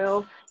amazing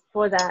oil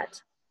for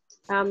that.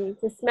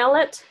 To smell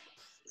it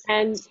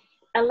and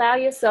allow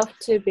yourself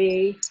to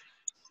be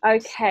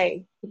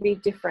okay, to be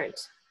different.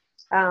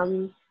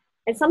 And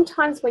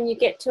sometimes when you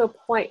get to a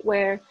point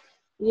where,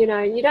 you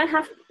know, you don't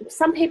have,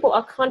 some people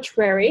are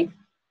contrary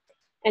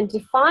and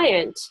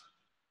defiant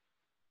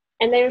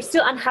and they're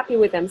still unhappy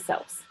with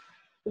themselves.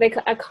 They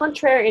are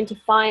contrary and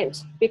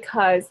defiant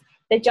because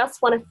they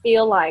just want to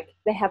feel like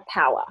they have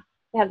power.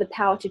 They have the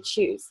power to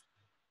choose.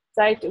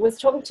 So I was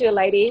talking to a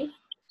lady,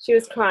 she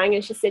was crying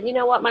and she said, you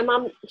know what, my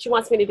mom, she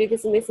wants me to do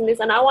this and this and this,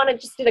 and I want to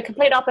just do the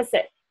complete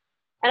opposite.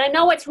 And I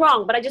know it's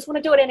wrong, but I just want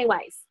to do it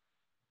anyways.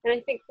 And I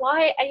think,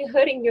 why are you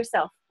hurting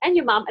yourself and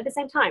your mom at the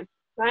same time,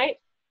 right?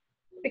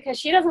 Because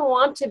she doesn't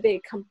want to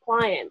be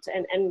compliant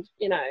and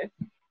you know,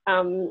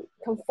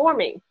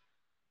 conforming.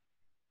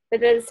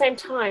 But at the same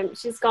time,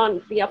 she's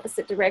gone the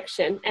opposite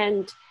direction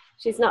and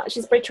she's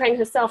betraying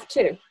herself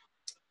too.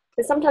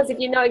 But sometimes if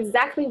you know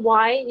exactly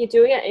why you're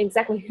doing it and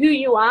exactly who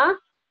you are,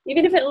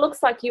 even if it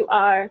looks like you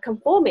are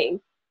conforming,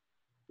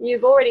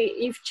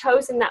 you've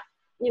chosen that,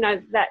 you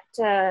know,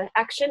 that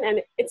action,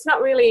 and it's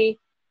not really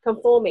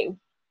conforming.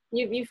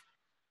 You've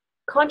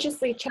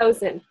consciously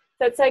chosen,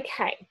 so it's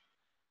okay.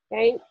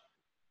 Okay,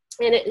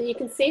 and you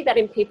can see that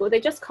in people. They're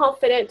just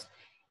confident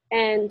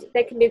and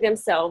they can be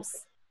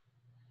themselves.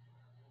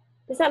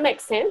 Does that make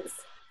sense?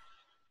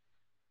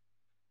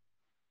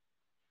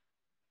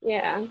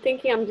 Yeah, I'm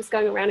thinking I'm just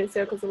going around in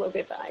circles a little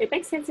bit, but it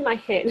makes sense in my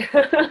head.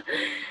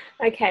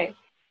 Okay,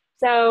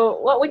 so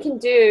what we can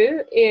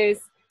do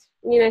is,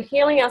 you know,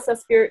 healing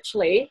ourselves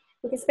spiritually.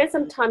 We can spend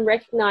some time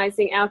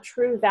recognizing our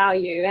true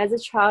value as a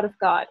child of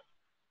God.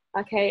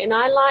 Okay, and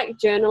I like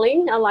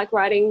journaling. I like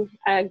writing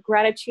a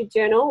gratitude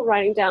journal,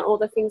 writing down all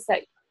the things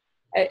that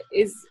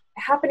is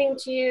happening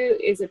to you,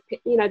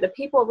 you know, the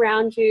people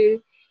around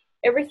you,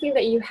 everything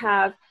that you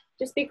have.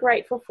 Just be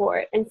grateful for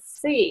it and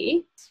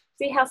see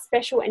how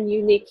special and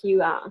unique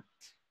you are.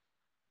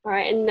 All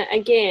right, and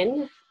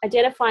again,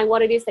 identifying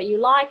what it is that you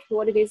like and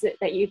what it is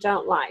that you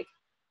don't like.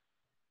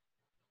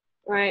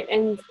 All right,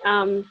 and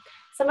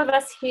some of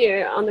us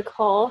here on the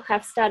call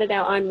have started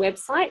our own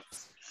website,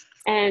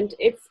 and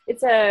it's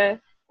an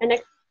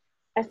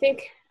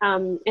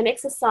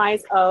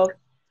exercise of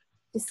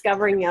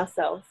discovering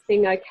ourselves,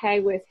 being okay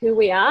with who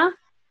we are,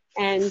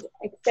 and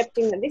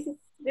accepting that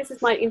this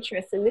is my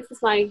interest, and this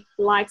is my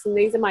likes, and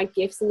these are my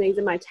gifts, and these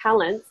are my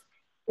talents.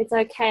 It's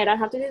okay. I don't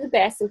have to do the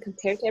best and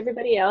compare to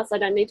everybody else. I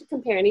don't need to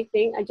compare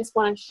anything. I just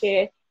want to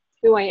share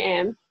who I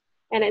am,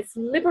 and it's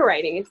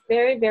liberating. It's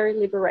very, very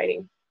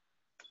liberating.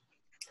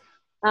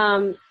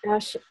 I'll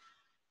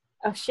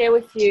share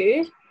with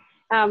you,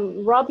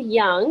 Rob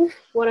Young,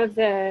 one of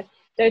the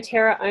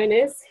doTERRA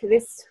owners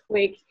this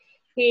week,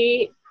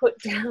 he put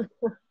down,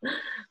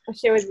 I'll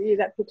share with you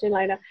that picture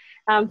later,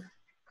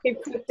 he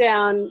put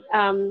down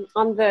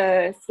on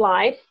the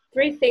slide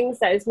 3 things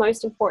that is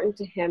most important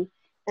to him,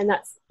 and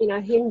that's, you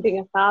know, him being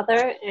a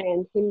father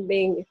and him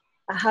being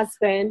a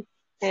husband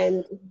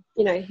and,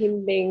 you know,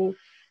 him being,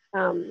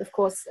 of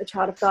course, a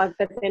child of God,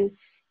 but then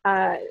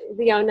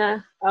the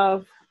owner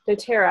of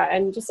doTERRA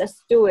and just a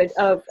steward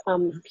of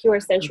pure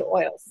essential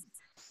oils.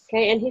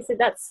 Okay, and he said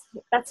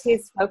that's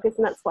his focus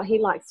and that's what he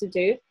likes to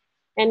do.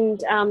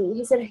 And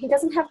he said he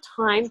doesn't have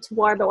time to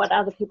worry about what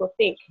other people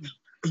think.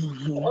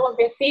 All of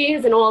their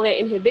fears and all their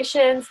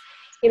inhibitions,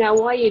 you know,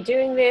 why are you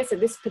doing this at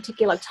this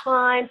particular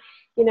time?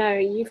 You know,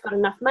 you've got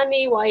enough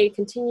money, why you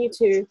continue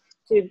to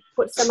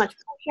put so much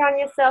pressure on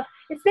yourself?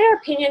 It's their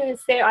opinion,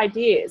 it's their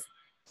ideas,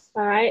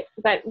 all right?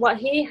 But what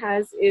he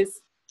has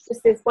is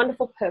just this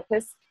wonderful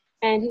purpose.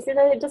 And he said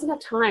that it doesn't have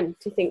time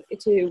to think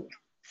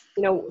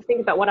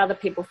about what other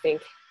people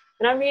think.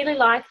 And I really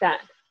like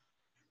that.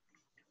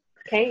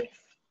 Okay.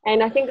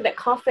 And I think that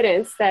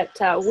confidence that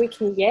we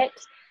can get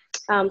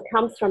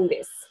comes from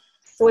this.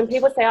 So when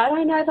people say, I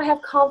don't know if I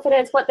have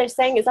confidence, what they're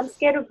saying is, I'm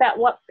scared about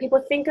what people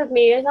think of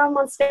me. If I'm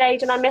on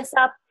stage and I mess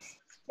up,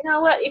 you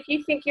know what? If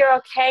you think you're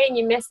okay and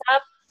you mess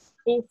up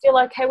and you feel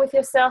okay with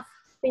yourself,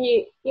 then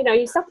you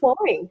stop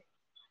worrying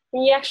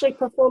and you actually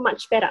perform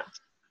much better.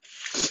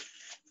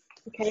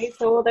 Okay,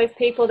 so all those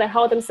people that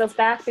hold themselves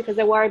back because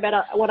they worry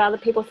about what other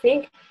people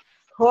think,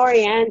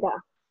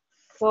 coriander.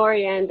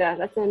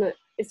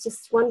 It's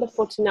just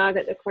wonderful to know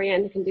that the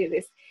coriander can do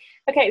this.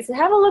 Okay, so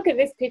have a look at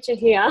this picture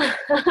here.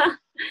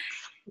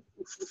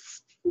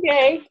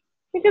 Okay,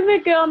 look at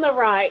the girl on the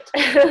right.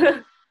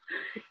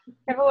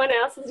 Everyone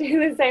else is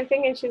doing the same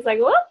thing, and she's like,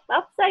 whoop,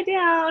 upside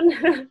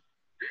down.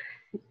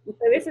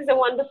 So this is a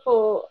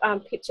wonderful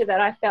picture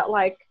that I felt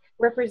like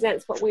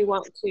represents what we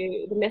want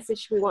to, the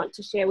message we want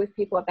to share with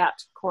people about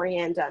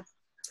coriander.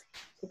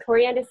 The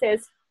coriander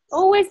says,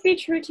 always be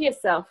true to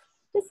yourself.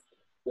 Just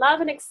love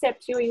and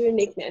accept your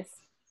uniqueness.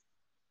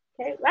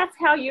 Okay, that's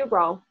how you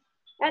roll.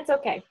 That's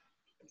okay.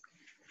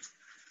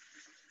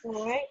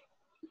 All right.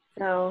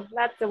 So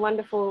that's a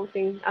wonderful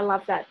thing. I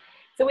love that.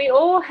 So we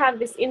all have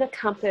this inner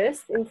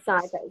compass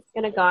inside that's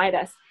going to guide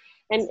us.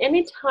 And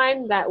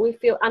anytime that we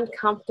feel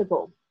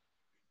uncomfortable,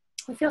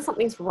 we feel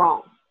something's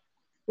wrong,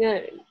 you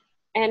know,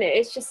 and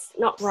it's just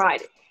not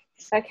right.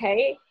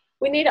 Okay,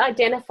 we need to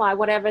identify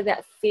whatever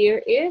that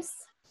fear is.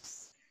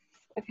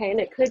 Okay, and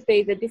it could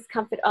be the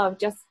discomfort of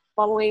just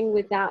following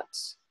without,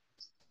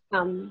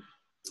 you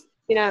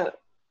know,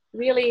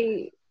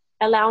 really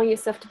allowing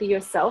yourself to be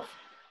yourself.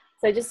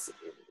 So just,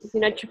 you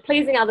know,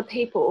 pleasing other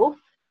people,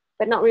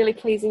 but not really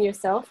pleasing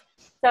yourself.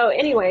 So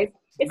anyways,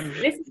 this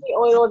is the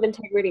oil of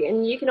integrity,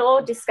 and you can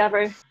all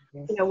discover,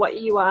 you know,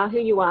 what you are, who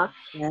you are,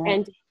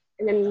 and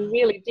then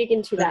really dig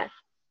into that.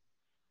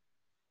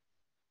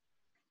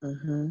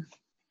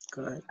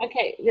 Good.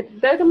 Okay, the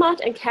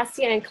bergamot and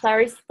cassia and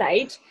clary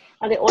sage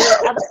are the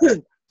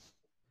oil.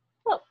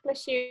 Oh,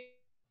 bless you.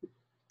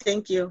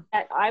 Thank you.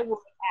 That I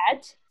will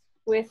add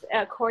with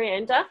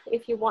coriander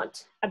if you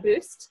want a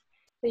boost.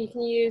 So you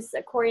can use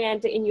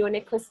coriander in your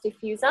necklace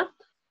diffuser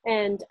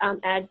and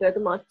add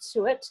bergamot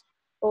to it,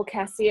 or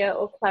cassia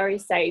or clary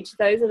sage.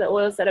 Those are the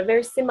oils that are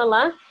very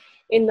similar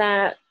in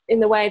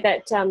the way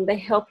that they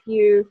help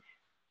you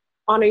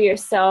honor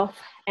yourself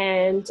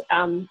and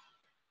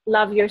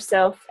love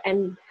yourself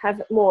and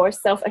have more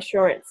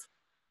self-assurance.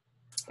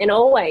 And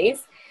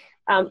always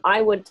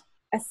I would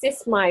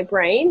assist my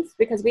brains,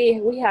 because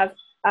we have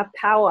a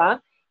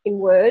power in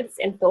words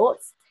and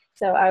thoughts.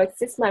 So I would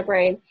assist my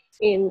brain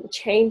in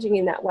changing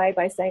in that way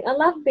by saying, I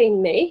love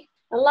being me.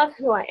 I love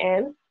who I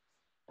am.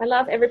 I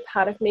love every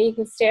part of me. You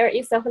can stare at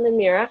yourself in the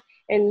mirror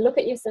and look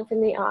at yourself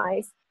in the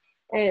eyes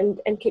and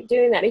keep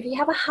doing that. If you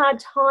have a hard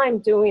time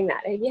doing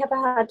that, if you have a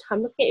hard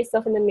time looking at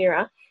yourself in the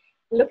mirror,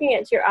 looking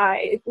at your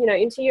eyes, you know,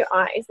 into your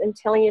eyes and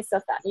telling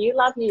yourself that you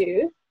love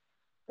you,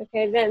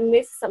 okay, then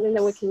this is something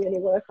that we can really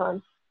work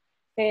on.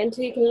 Okay,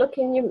 until you can look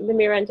in the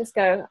mirror and just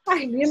go,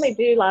 I really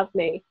do love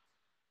me.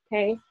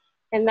 Okay,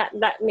 and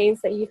that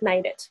means that you've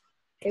made it.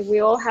 Okay, we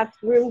all have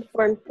room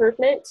for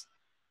improvement.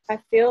 I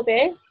feel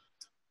there.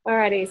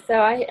 Alrighty, so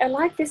I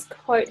like this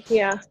quote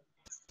here.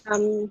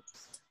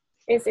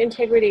 It's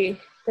integrity,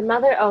 the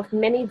mother of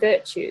many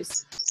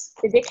virtues.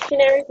 The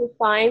dictionary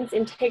defines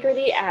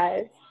integrity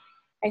as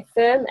a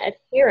firm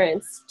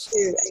adherence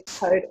to a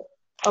code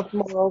of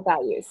moral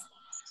values.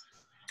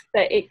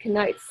 That it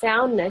connotes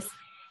soundness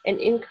and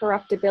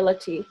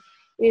incorruptibility.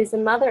 It is the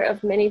mother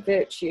of many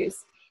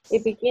virtues.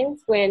 It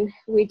begins when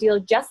we deal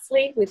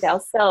justly with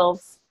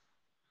ourselves,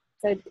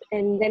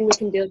 and then we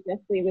can deal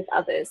justly with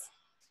others.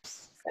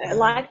 So I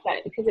like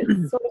that, because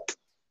it's sort of,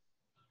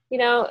 you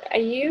know, are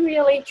you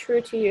really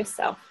true to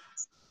yourself?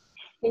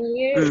 Can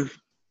you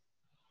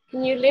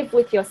live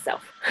with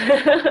yourself?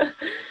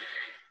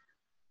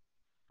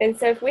 And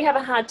so if we have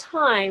a hard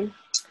time,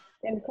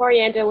 then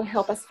coriander will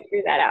help us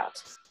figure that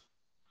out.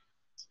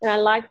 And I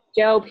like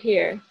Job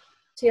here.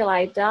 Till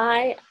I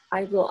die,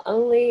 I will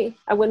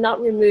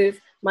not remove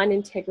mine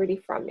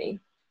integrity from me.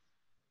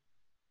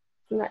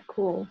 Isn't that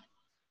cool?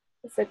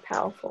 It's so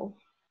powerful.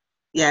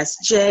 Yes,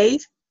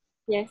 Jade.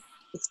 Yes.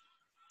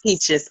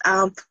 Peaches.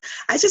 I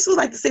just would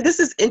like to say this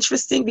is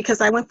interesting,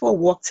 because I went for a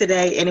walk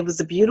today and it was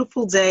a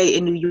beautiful day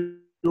in New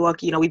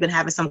York. You know, we've been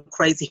having some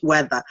crazy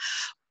weather.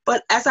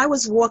 But as I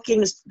was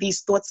walking,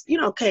 these thoughts, you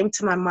know, came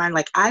to my mind,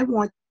 like, I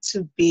want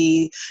to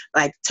be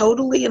like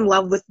totally in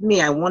love with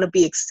me. I want to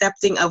be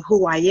accepting of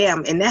who I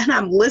am. And then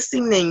I'm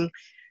listening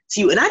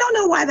to you. And I don't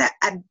know why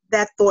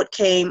that thought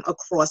came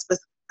across, but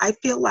I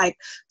feel like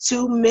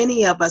too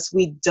many of us,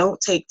 we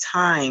don't take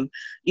time,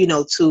 you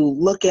know, to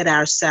look at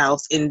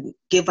ourselves and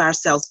give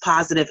ourselves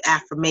positive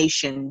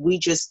affirmation. We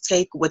just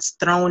take what's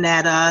thrown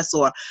at us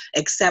or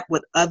accept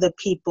what other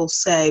people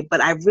say.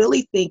 But I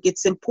really think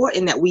it's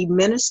important that we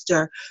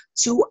minister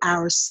to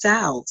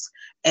ourselves.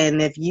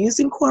 And if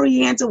using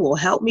coriander will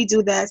help me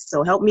do that,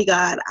 so help me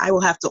God, I will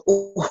have to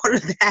order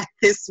that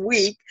this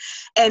week.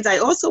 And I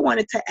also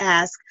wanted to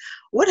ask,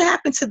 what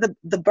happened to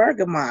the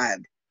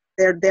bergamot?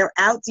 They're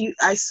out.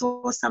 I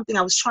saw something.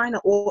 I was trying to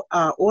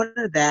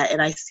order that,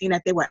 and I seen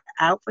that they were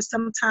out for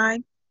some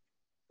time.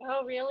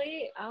 Oh,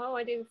 really? Oh,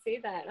 I didn't see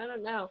that. I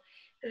don't know.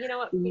 You know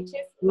what, Peaches?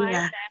 My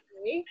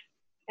family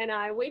and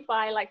we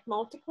buy like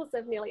multiples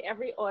of nearly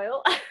every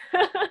oil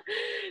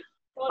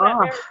for that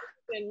very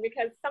reason,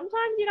 because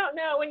sometimes you don't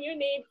know when you're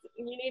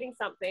needing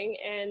something,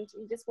 and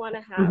you just want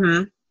to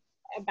have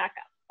a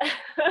backup.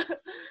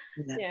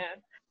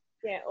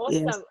 Yeah,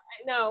 awesome. Yes.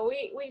 No,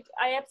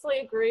 I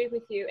absolutely agree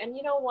with you. And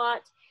you know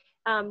what?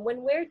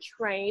 When we're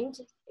trained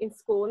in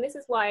school, and this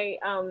is why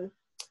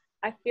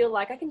I feel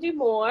like I can do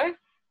more.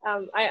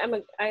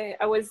 I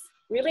was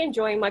really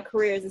enjoying my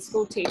career as a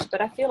school teacher,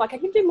 but I feel like I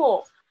can do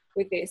more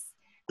with this.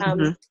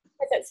 Because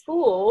at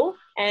school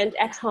and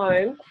at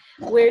home,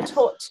 we're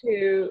taught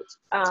to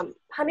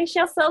punish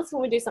ourselves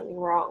when we do something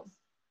wrong.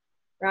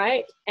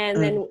 right?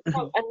 And then,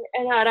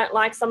 and I don't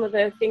like some of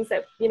the things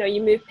that, you know,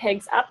 you move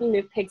pegs up, you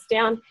move pegs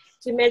down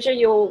to measure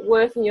your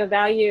worth and your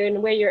value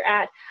and where you're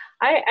at.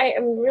 I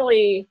am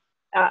really,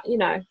 you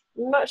know,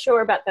 not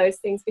sure about those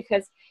things,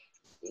 because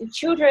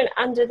children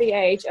under the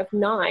age of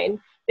 9,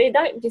 they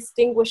don't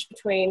distinguish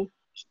between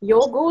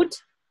you're good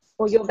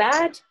or you're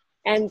bad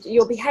and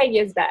your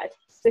behavior is bad.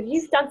 So if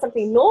you've done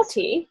something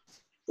naughty,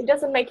 it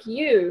doesn't make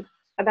you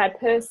a bad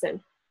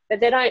person. But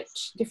they don't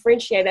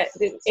differentiate that.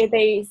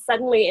 They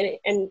suddenly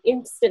and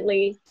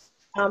instantly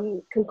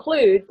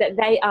conclude that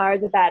they are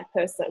the bad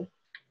person.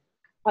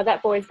 Oh,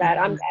 that boy's bad.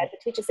 I'm bad. The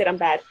teacher said I'm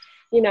bad.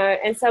 You know,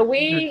 and so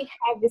we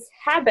have this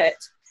habit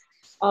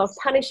of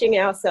punishing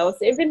ourselves,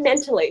 even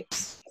mentally.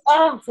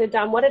 Oh, so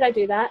dumb. Why did I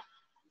do that?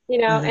 You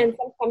know, and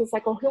sometimes it's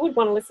like, oh, who would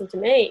want to listen to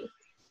me?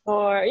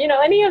 Or, you know,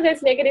 any of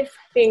those negative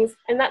things.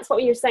 And that's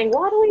what you're saying.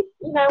 Why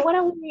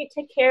don't we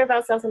take care of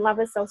ourselves and love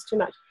ourselves too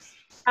much?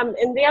 And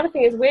the other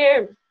thing is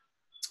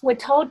we're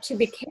told to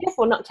be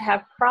careful not to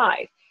have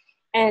pride.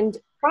 And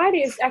pride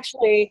is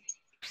actually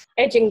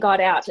edging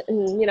God out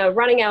and, you know,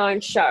 running our own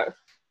show.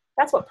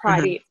 That's what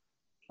pride is.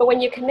 But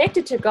when you're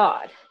connected to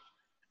God,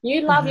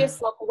 you love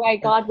yourself the way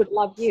God would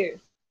love you.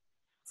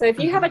 So if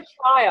you have a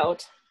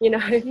child, you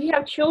know, if you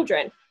have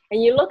children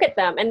and you look at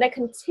them and they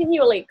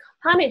continually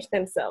punish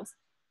themselves,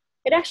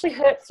 it actually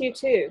hurts you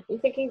too. You're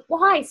thinking,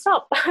 why?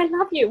 Stop. I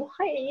love you.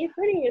 Why are you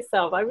hurting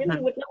yourself? I really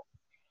would not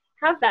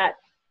have that.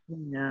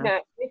 No. You know,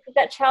 if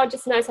that child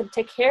just knows how to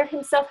take care of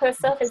himself,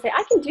 herself, and say,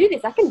 I can do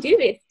this. I can do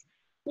this.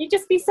 You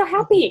just be so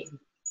happy.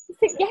 You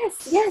think,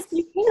 yes,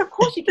 you can. Of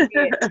course you can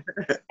do it.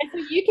 And so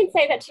you can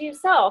say that to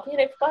yourself. You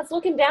know, if God's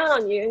looking down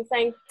on you and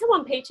saying, come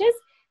on, Peaches.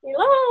 You're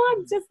like, oh,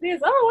 I'm just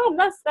this. Oh, I'm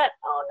that.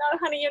 Oh, no,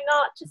 honey, you're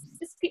not.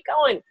 Just keep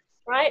going,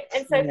 right?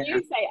 And so if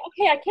you say,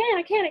 okay, I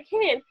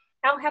can,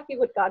 how happy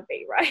would God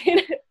be,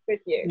 right, with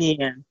you?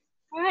 Yeah.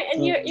 Right?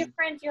 And your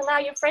friends, you allow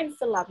your friends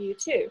to love you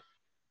too.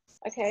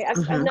 Okay, I've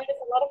noticed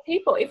a lot of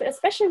people,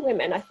 especially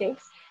women, I think,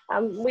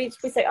 we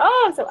say,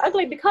 oh, I'm so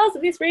ugly because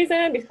of this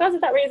reason, because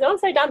of that reason, I'm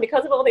so dumb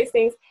because of all these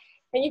things.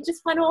 And you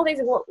just find all these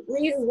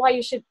reasons why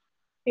you should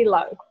be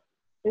low.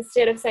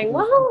 Instead of saying,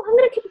 well, I'm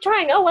going to keep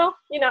trying. Oh, well,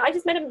 you know, I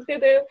just made a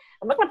boo-boo.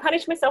 I'm not going to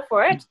punish myself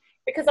for it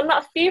because I'm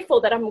not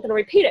fearful that I'm going to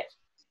repeat it.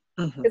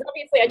 Because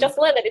obviously I just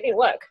learned that it didn't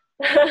work.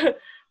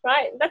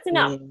 Right? That's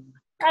enough.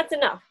 That's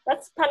enough.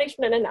 That's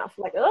punishment enough.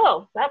 Like,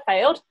 oh, that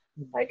failed.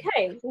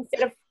 Okay.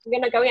 Instead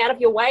of going out of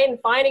your way and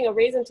finding a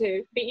reason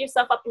to beat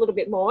yourself up a little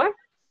bit more,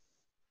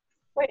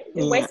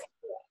 you're wasting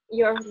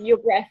your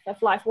breath of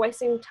life,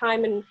 wasting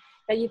time and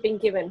that you've been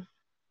given.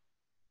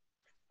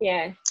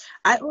 Yeah.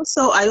 I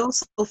also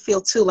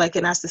feel too, like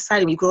in our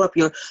society, when you grow up,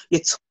 you're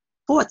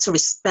taught to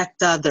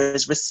respect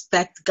others,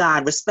 respect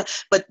God,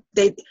 but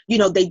they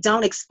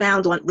don't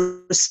expound on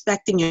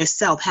respecting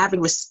yourself, having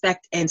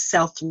respect and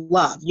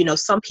self-love. You know,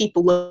 some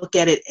people look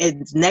at it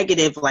as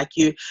negative, like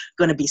you're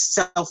going to be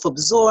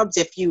self-absorbed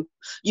if you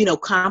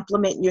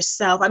compliment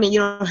yourself. I mean, you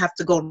don't have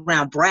to go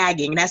around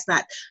bragging. That's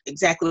not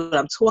exactly what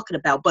I'm talking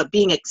about, but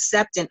being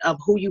acceptant of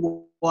who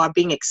you are,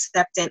 being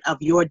acceptant of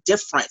your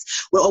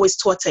difference. We're always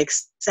taught to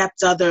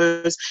accept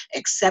others,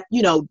 accept,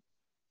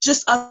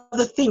 just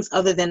other things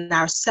other than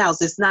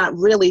ourselves. It's not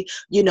really,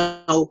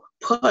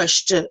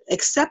 pushed to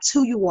accept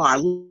who you are,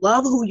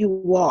 love who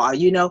you are,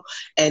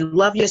 and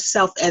love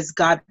yourself as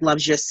God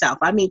loves yourself.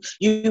 I mean,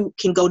 you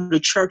can go to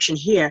church and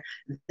hear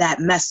that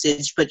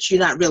message, but you're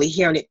not really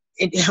hearing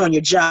it on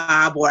your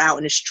job or out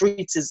in the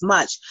streets as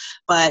much.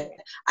 But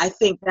I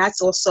think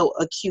that's also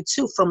a cue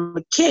too. From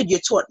a kid, you're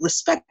taught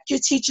respect your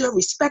teacher,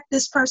 respect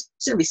this person,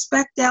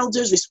 respect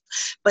elders,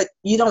 but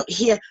you don't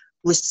hear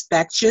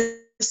respect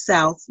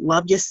yourself,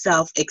 love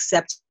yourself,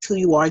 accept who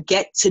you are,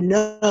 get to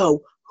know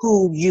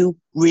who you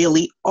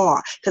really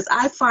are. Because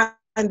I find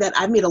that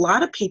I meet a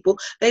lot of people,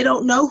 they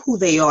don't know who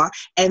they are,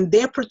 and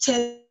they're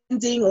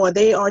pretending, or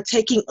they are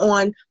taking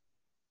on,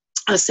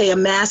 say, a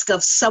mask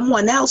of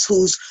someone else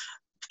who's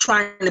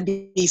trying to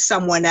be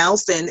someone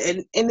else,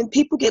 and then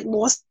people get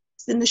lost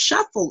in the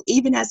shuffle,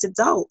 even as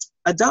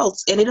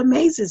adults, and it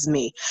amazes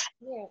me.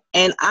 Yeah.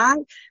 And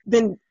I've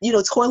been,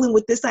 toiling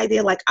with this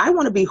idea, like, I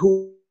want to be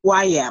who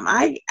I am.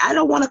 I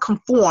don't want to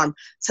conform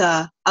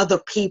to other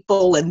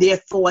people and their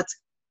thoughts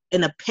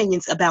and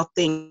opinions about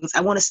things.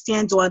 I want to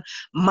stand on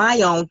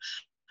my own,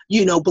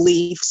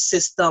 belief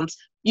systems,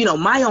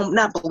 my own,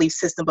 not belief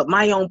system, but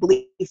my own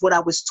belief, what I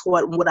was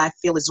taught and what I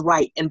feel is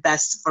right and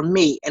best for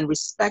me, and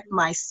respect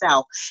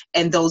myself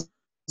and those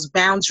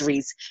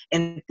boundaries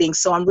and things.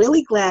 So I'm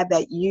really glad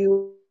that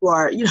you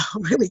are,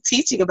 really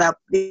teaching about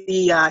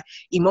the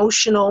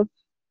emotional,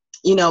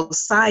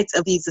 sides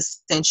of these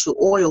essential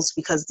oils,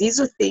 because these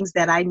are things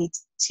that I need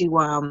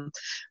to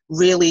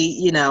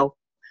really,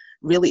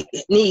 really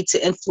need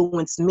to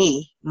influence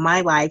me,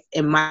 my life,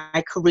 and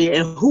my career,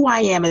 and who I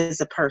am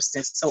as a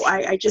person. So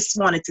I just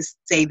wanted to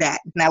say that,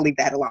 and I'll leave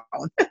that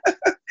alone.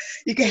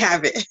 You can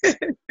have it.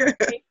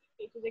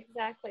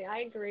 Exactly. I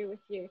agree with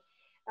you.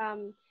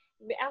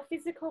 Our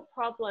physical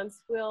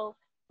problems will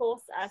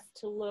force us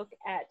to look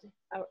at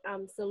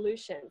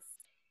solutions.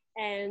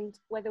 And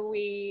whether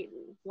we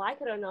like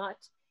it or not,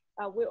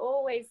 we're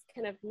always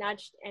kind of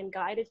nudged and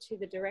guided to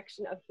the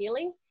direction of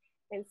healing.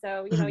 And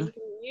so, you know, you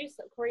can use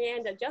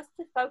coriander just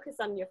to focus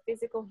on your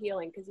physical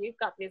healing because you've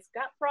got this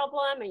gut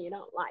problem and you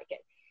don't like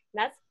it.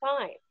 And that's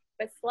fine.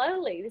 But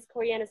slowly, this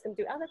coriander is going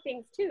to do other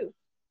things too,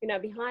 you know,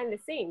 behind the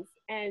scenes.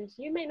 And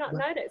you may not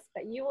notice,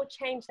 but you will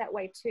change that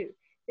way too.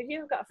 If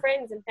you've got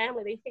friends and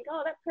family that you think,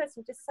 oh, that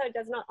person just so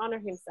does not honor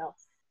himself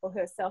or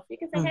herself, you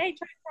can say, hey,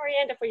 try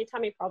coriander for your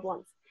tummy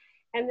problems.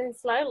 And then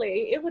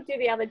slowly, it will do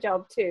the other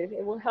job too.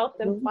 It will help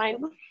them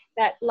find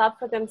that love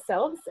for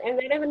themselves, and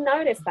they never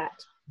notice that.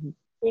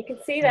 You can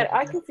see that,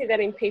 I can see that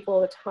in people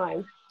all the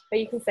time. But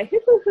you can say,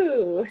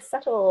 hoo,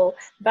 subtle,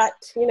 but,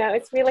 you know,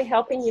 it's really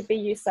helping you be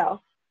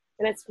yourself.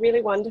 And it's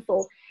really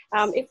wonderful.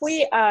 If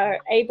we are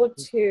able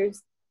to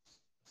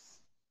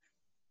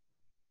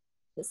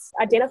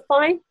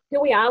identify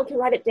who we are, we can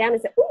write it down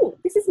and say, oh,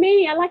 this is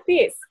me, I like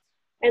this.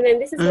 And then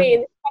this is me,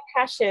 and this is my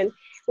passion.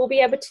 We'll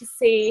be able to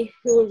see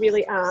who we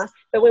really are.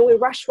 But when we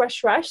rush,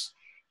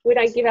 we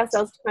don't give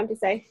ourselves time to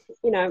say,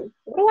 you know,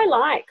 what do I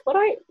like?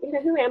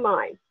 Who am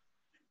I?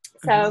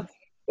 So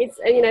it's,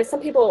 you know,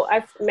 some people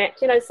I've met,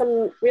 you know,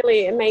 some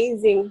really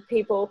amazing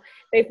people,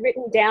 they've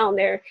written down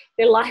their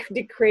life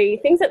decree,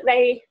 things that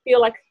they feel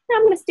like, oh,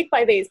 I'm going to stick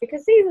by these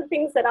because these are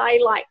things that I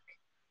like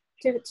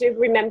to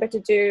remember to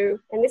do.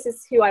 And this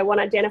is who I want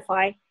to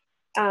identify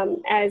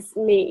as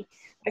me.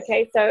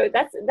 Okay, so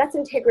that's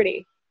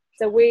integrity.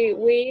 So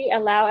we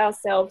allow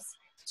ourselves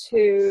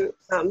to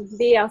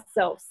be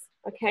ourselves,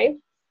 okay?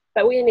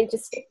 But we need to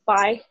stick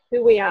by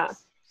who we are.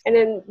 And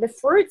then the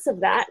fruits of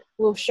that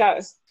will show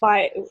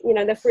by, you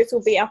know, the fruits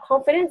will be our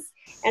confidence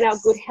and our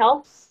good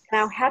health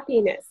and our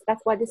happiness.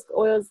 That's why this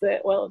oil is the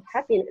oil of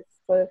happiness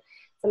for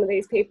some of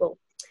these people.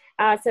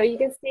 So you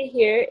can see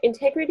here,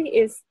 integrity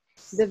is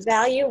the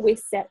value we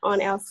set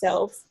on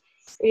ourselves,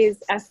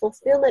 is a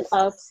fulfillment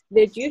of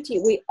the duty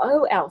we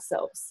owe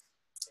ourselves.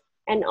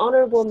 An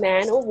honorable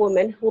man or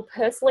woman will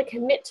personally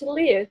commit to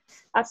live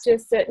up to a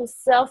certain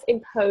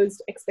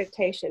self-imposed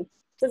expectation.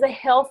 So it's a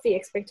healthy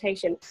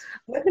expectation.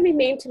 I'm not going to be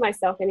mean to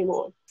myself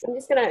anymore. I'm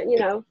just going to, you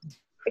know,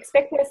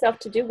 expect myself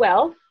to do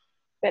well,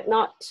 but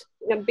not,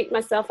 you know, beat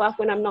myself up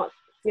when I'm not,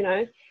 you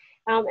know.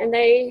 And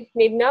they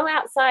need no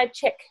outside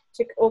check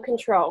or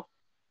control.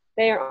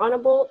 They are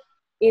honorable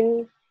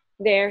in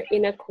their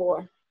inner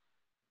core.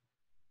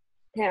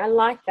 Okay, I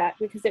like that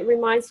because it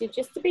reminds you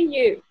just to be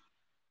you.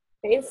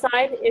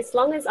 Inside, as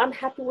long as I'm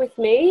happy with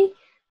me,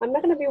 I'm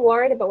not going to be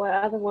worried about what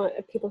other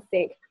people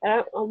think.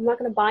 I'm not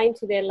going to buy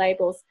into their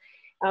labels,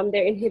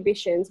 their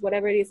inhibitions,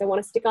 whatever it is they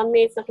want to stick on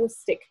me. It's not going to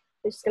stick.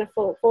 It's just going to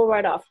fall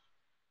right off.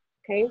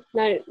 Okay,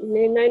 no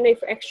need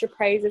for extra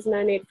praises,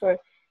 no need for,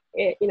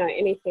 you know,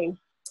 anything.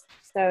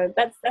 So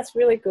that's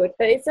really good.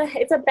 But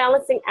it's a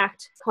balancing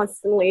act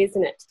constantly,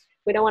 isn't it?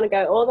 We don't want to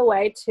go all the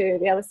way to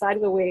the other side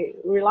where we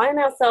rely on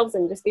ourselves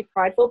and just be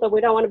prideful, but we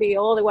don't want to be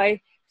all the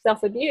way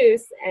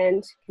self-abuse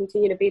and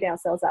continue to beat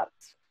ourselves up.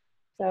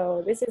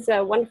 So this is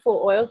a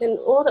wonderful oil, and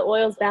all the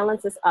oils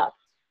balance us up,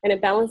 and it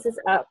balances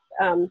up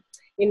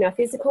in a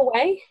physical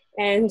way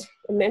and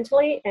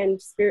mentally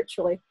and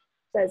spiritually.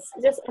 So it's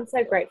just, I'm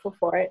so grateful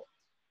for it.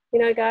 You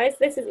know, guys,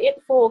 this is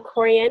it for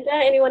coriander.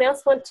 Anyone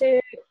else want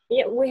to,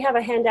 yeah, we have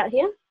a handout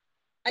here.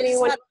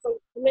 Anyone want to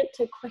comment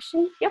to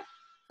question? Yep.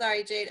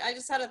 Sorry, Jade. I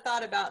just had a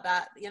thought about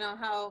that. You know,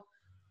 how,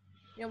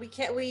 you know,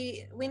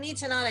 we need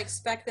to not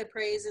expect the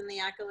praise and the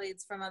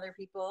accolades from other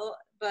people,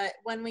 but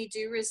when we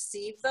do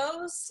receive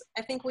those,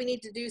 I think we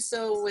need to do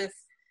so with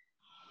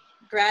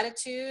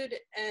gratitude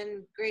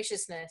and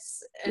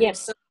graciousness. And yes.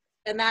 So,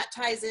 and that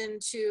ties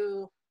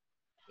into,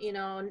 you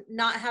know,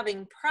 not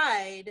having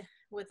pride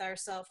with our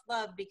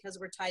self-love because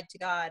we're tied to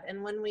God.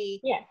 And when we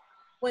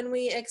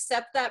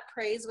accept that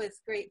praise with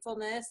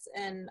gratefulness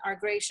and are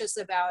gracious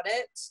about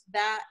it,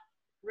 that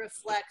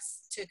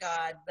reflects to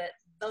God that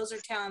those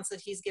are talents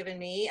that he's given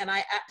me, and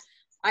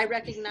I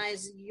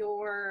recognize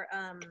your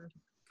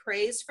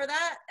praise for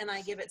that, and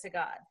I give it to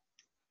God.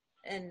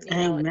 And you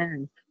know,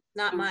 Amen.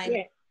 Not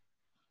mine.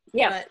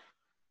 Yeah. But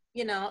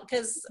you know,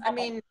 because I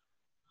mean,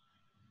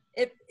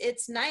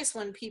 it's nice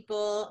when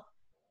people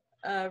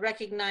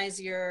recognize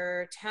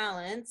your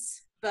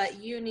talents, but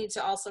you need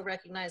to also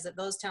recognize that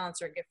those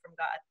talents are a gift from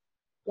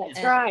God.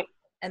 That's right.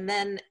 And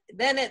then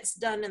it's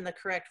done in the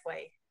correct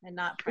way and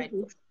not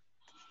prideful.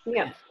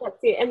 Yeah, that's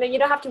it. And then you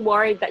don't have to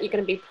worry that you're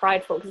going to be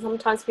prideful, because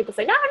sometimes people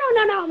say, no,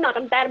 I'm not,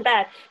 I'm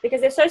bad, because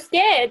they're so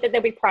scared that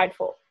they'll be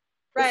prideful.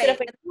 Right.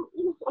 Instead of,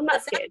 I'm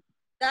not scared.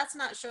 That's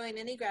not showing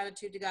any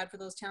gratitude to God for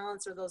those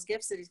talents or those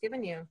gifts that he's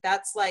given you.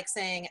 That's like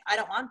saying, I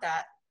don't want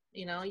that.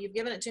 You know, you've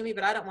given it to me,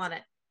 but I don't want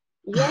it.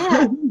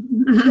 Yeah.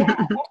 Yeah, that's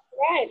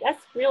right.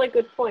 That's a really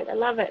good point. I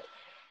love it.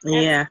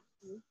 Yeah.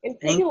 And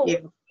Thank people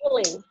you.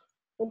 healing.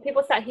 When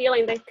people start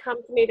healing, they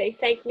come to me, they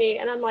thank me,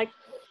 and I'm like,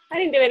 I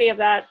didn't do any of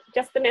that.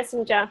 Just the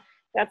messenger.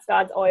 That's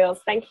God's oils.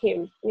 Thank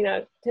him. You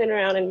know, turn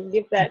around and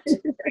give that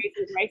praise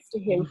and grace to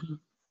him.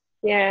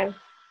 Yeah,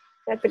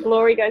 that the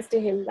glory goes to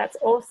him. That's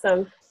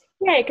awesome.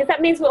 Yeah, because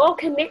that means we're all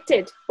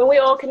connected. When we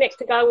all connect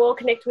to God, we all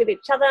connect with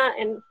each other,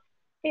 and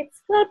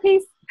it's world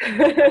peace,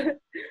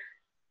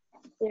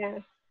 Yeah.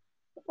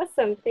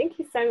 Awesome. Thank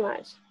you so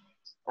much.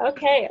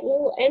 Okay,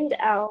 we'll end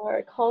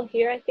our call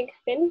here, I think,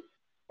 Finn.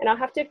 And I'll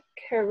have to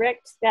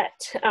correct that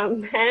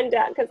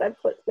handout because I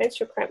put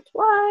menstrual cramp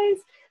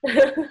twice.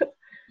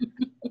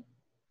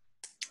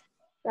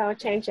 I'll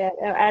change it.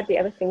 I'll add the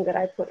other thing that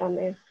I put on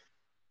there.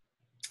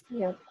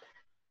 Yeah.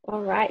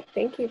 All right.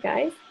 Thank you,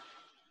 guys.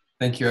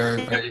 Thank you,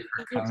 everybody,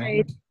 for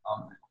coming.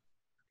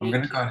 I'm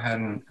going to go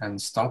ahead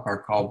and stop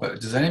our call, but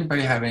does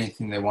anybody have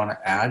anything they want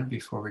to add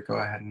before we go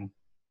ahead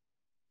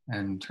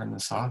and turn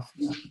this off?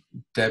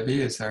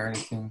 Debbie, is there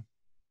anything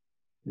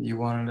that you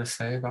wanted to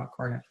say about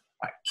coriander?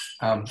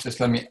 Just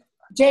let me.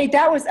 Jade,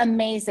 that was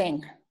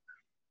amazing.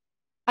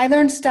 I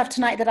learned stuff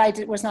tonight that I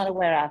was not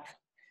aware of.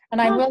 And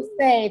I will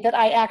say that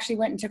I actually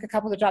went and took a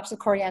couple of drops of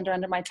coriander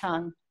under my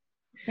tongue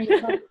when you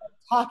started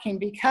talking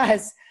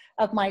because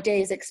of my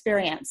day's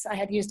experience. I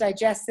had used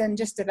digestin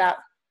just about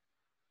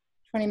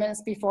 20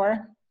 minutes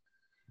before,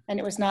 and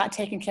it was not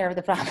taking care of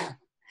the problem.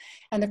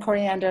 And the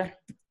coriander,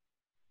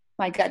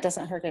 my gut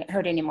doesn't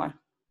hurt anymore.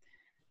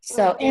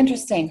 So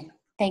interesting.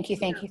 Thank you,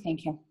 thank you,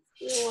 thank you.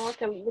 You're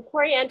welcome. The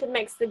coriander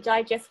makes the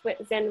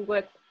digestin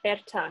work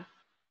better.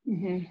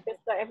 Mm-hmm.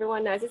 Just so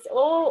everyone knows, it's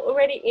all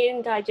already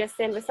in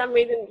digestin. For some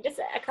reason, just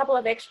a couple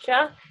of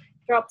extra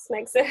drops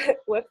makes it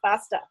work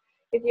faster.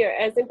 If you're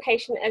as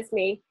impatient as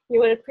me, you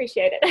would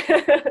appreciate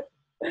it.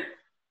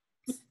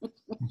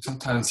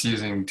 Sometimes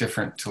using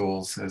different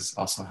tools is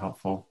also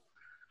helpful.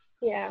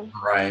 Yeah.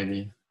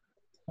 Variety.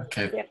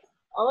 Okay. Yep.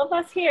 All of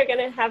us here are going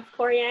to have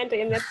coriander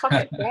in their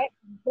pockets, right?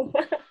 All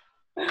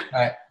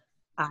right.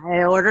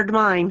 I ordered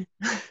mine.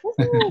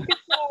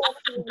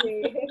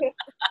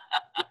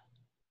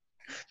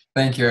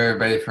 Thank you,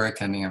 everybody, for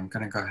attending. I'm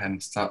going to go ahead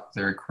and stop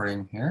the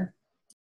recording here.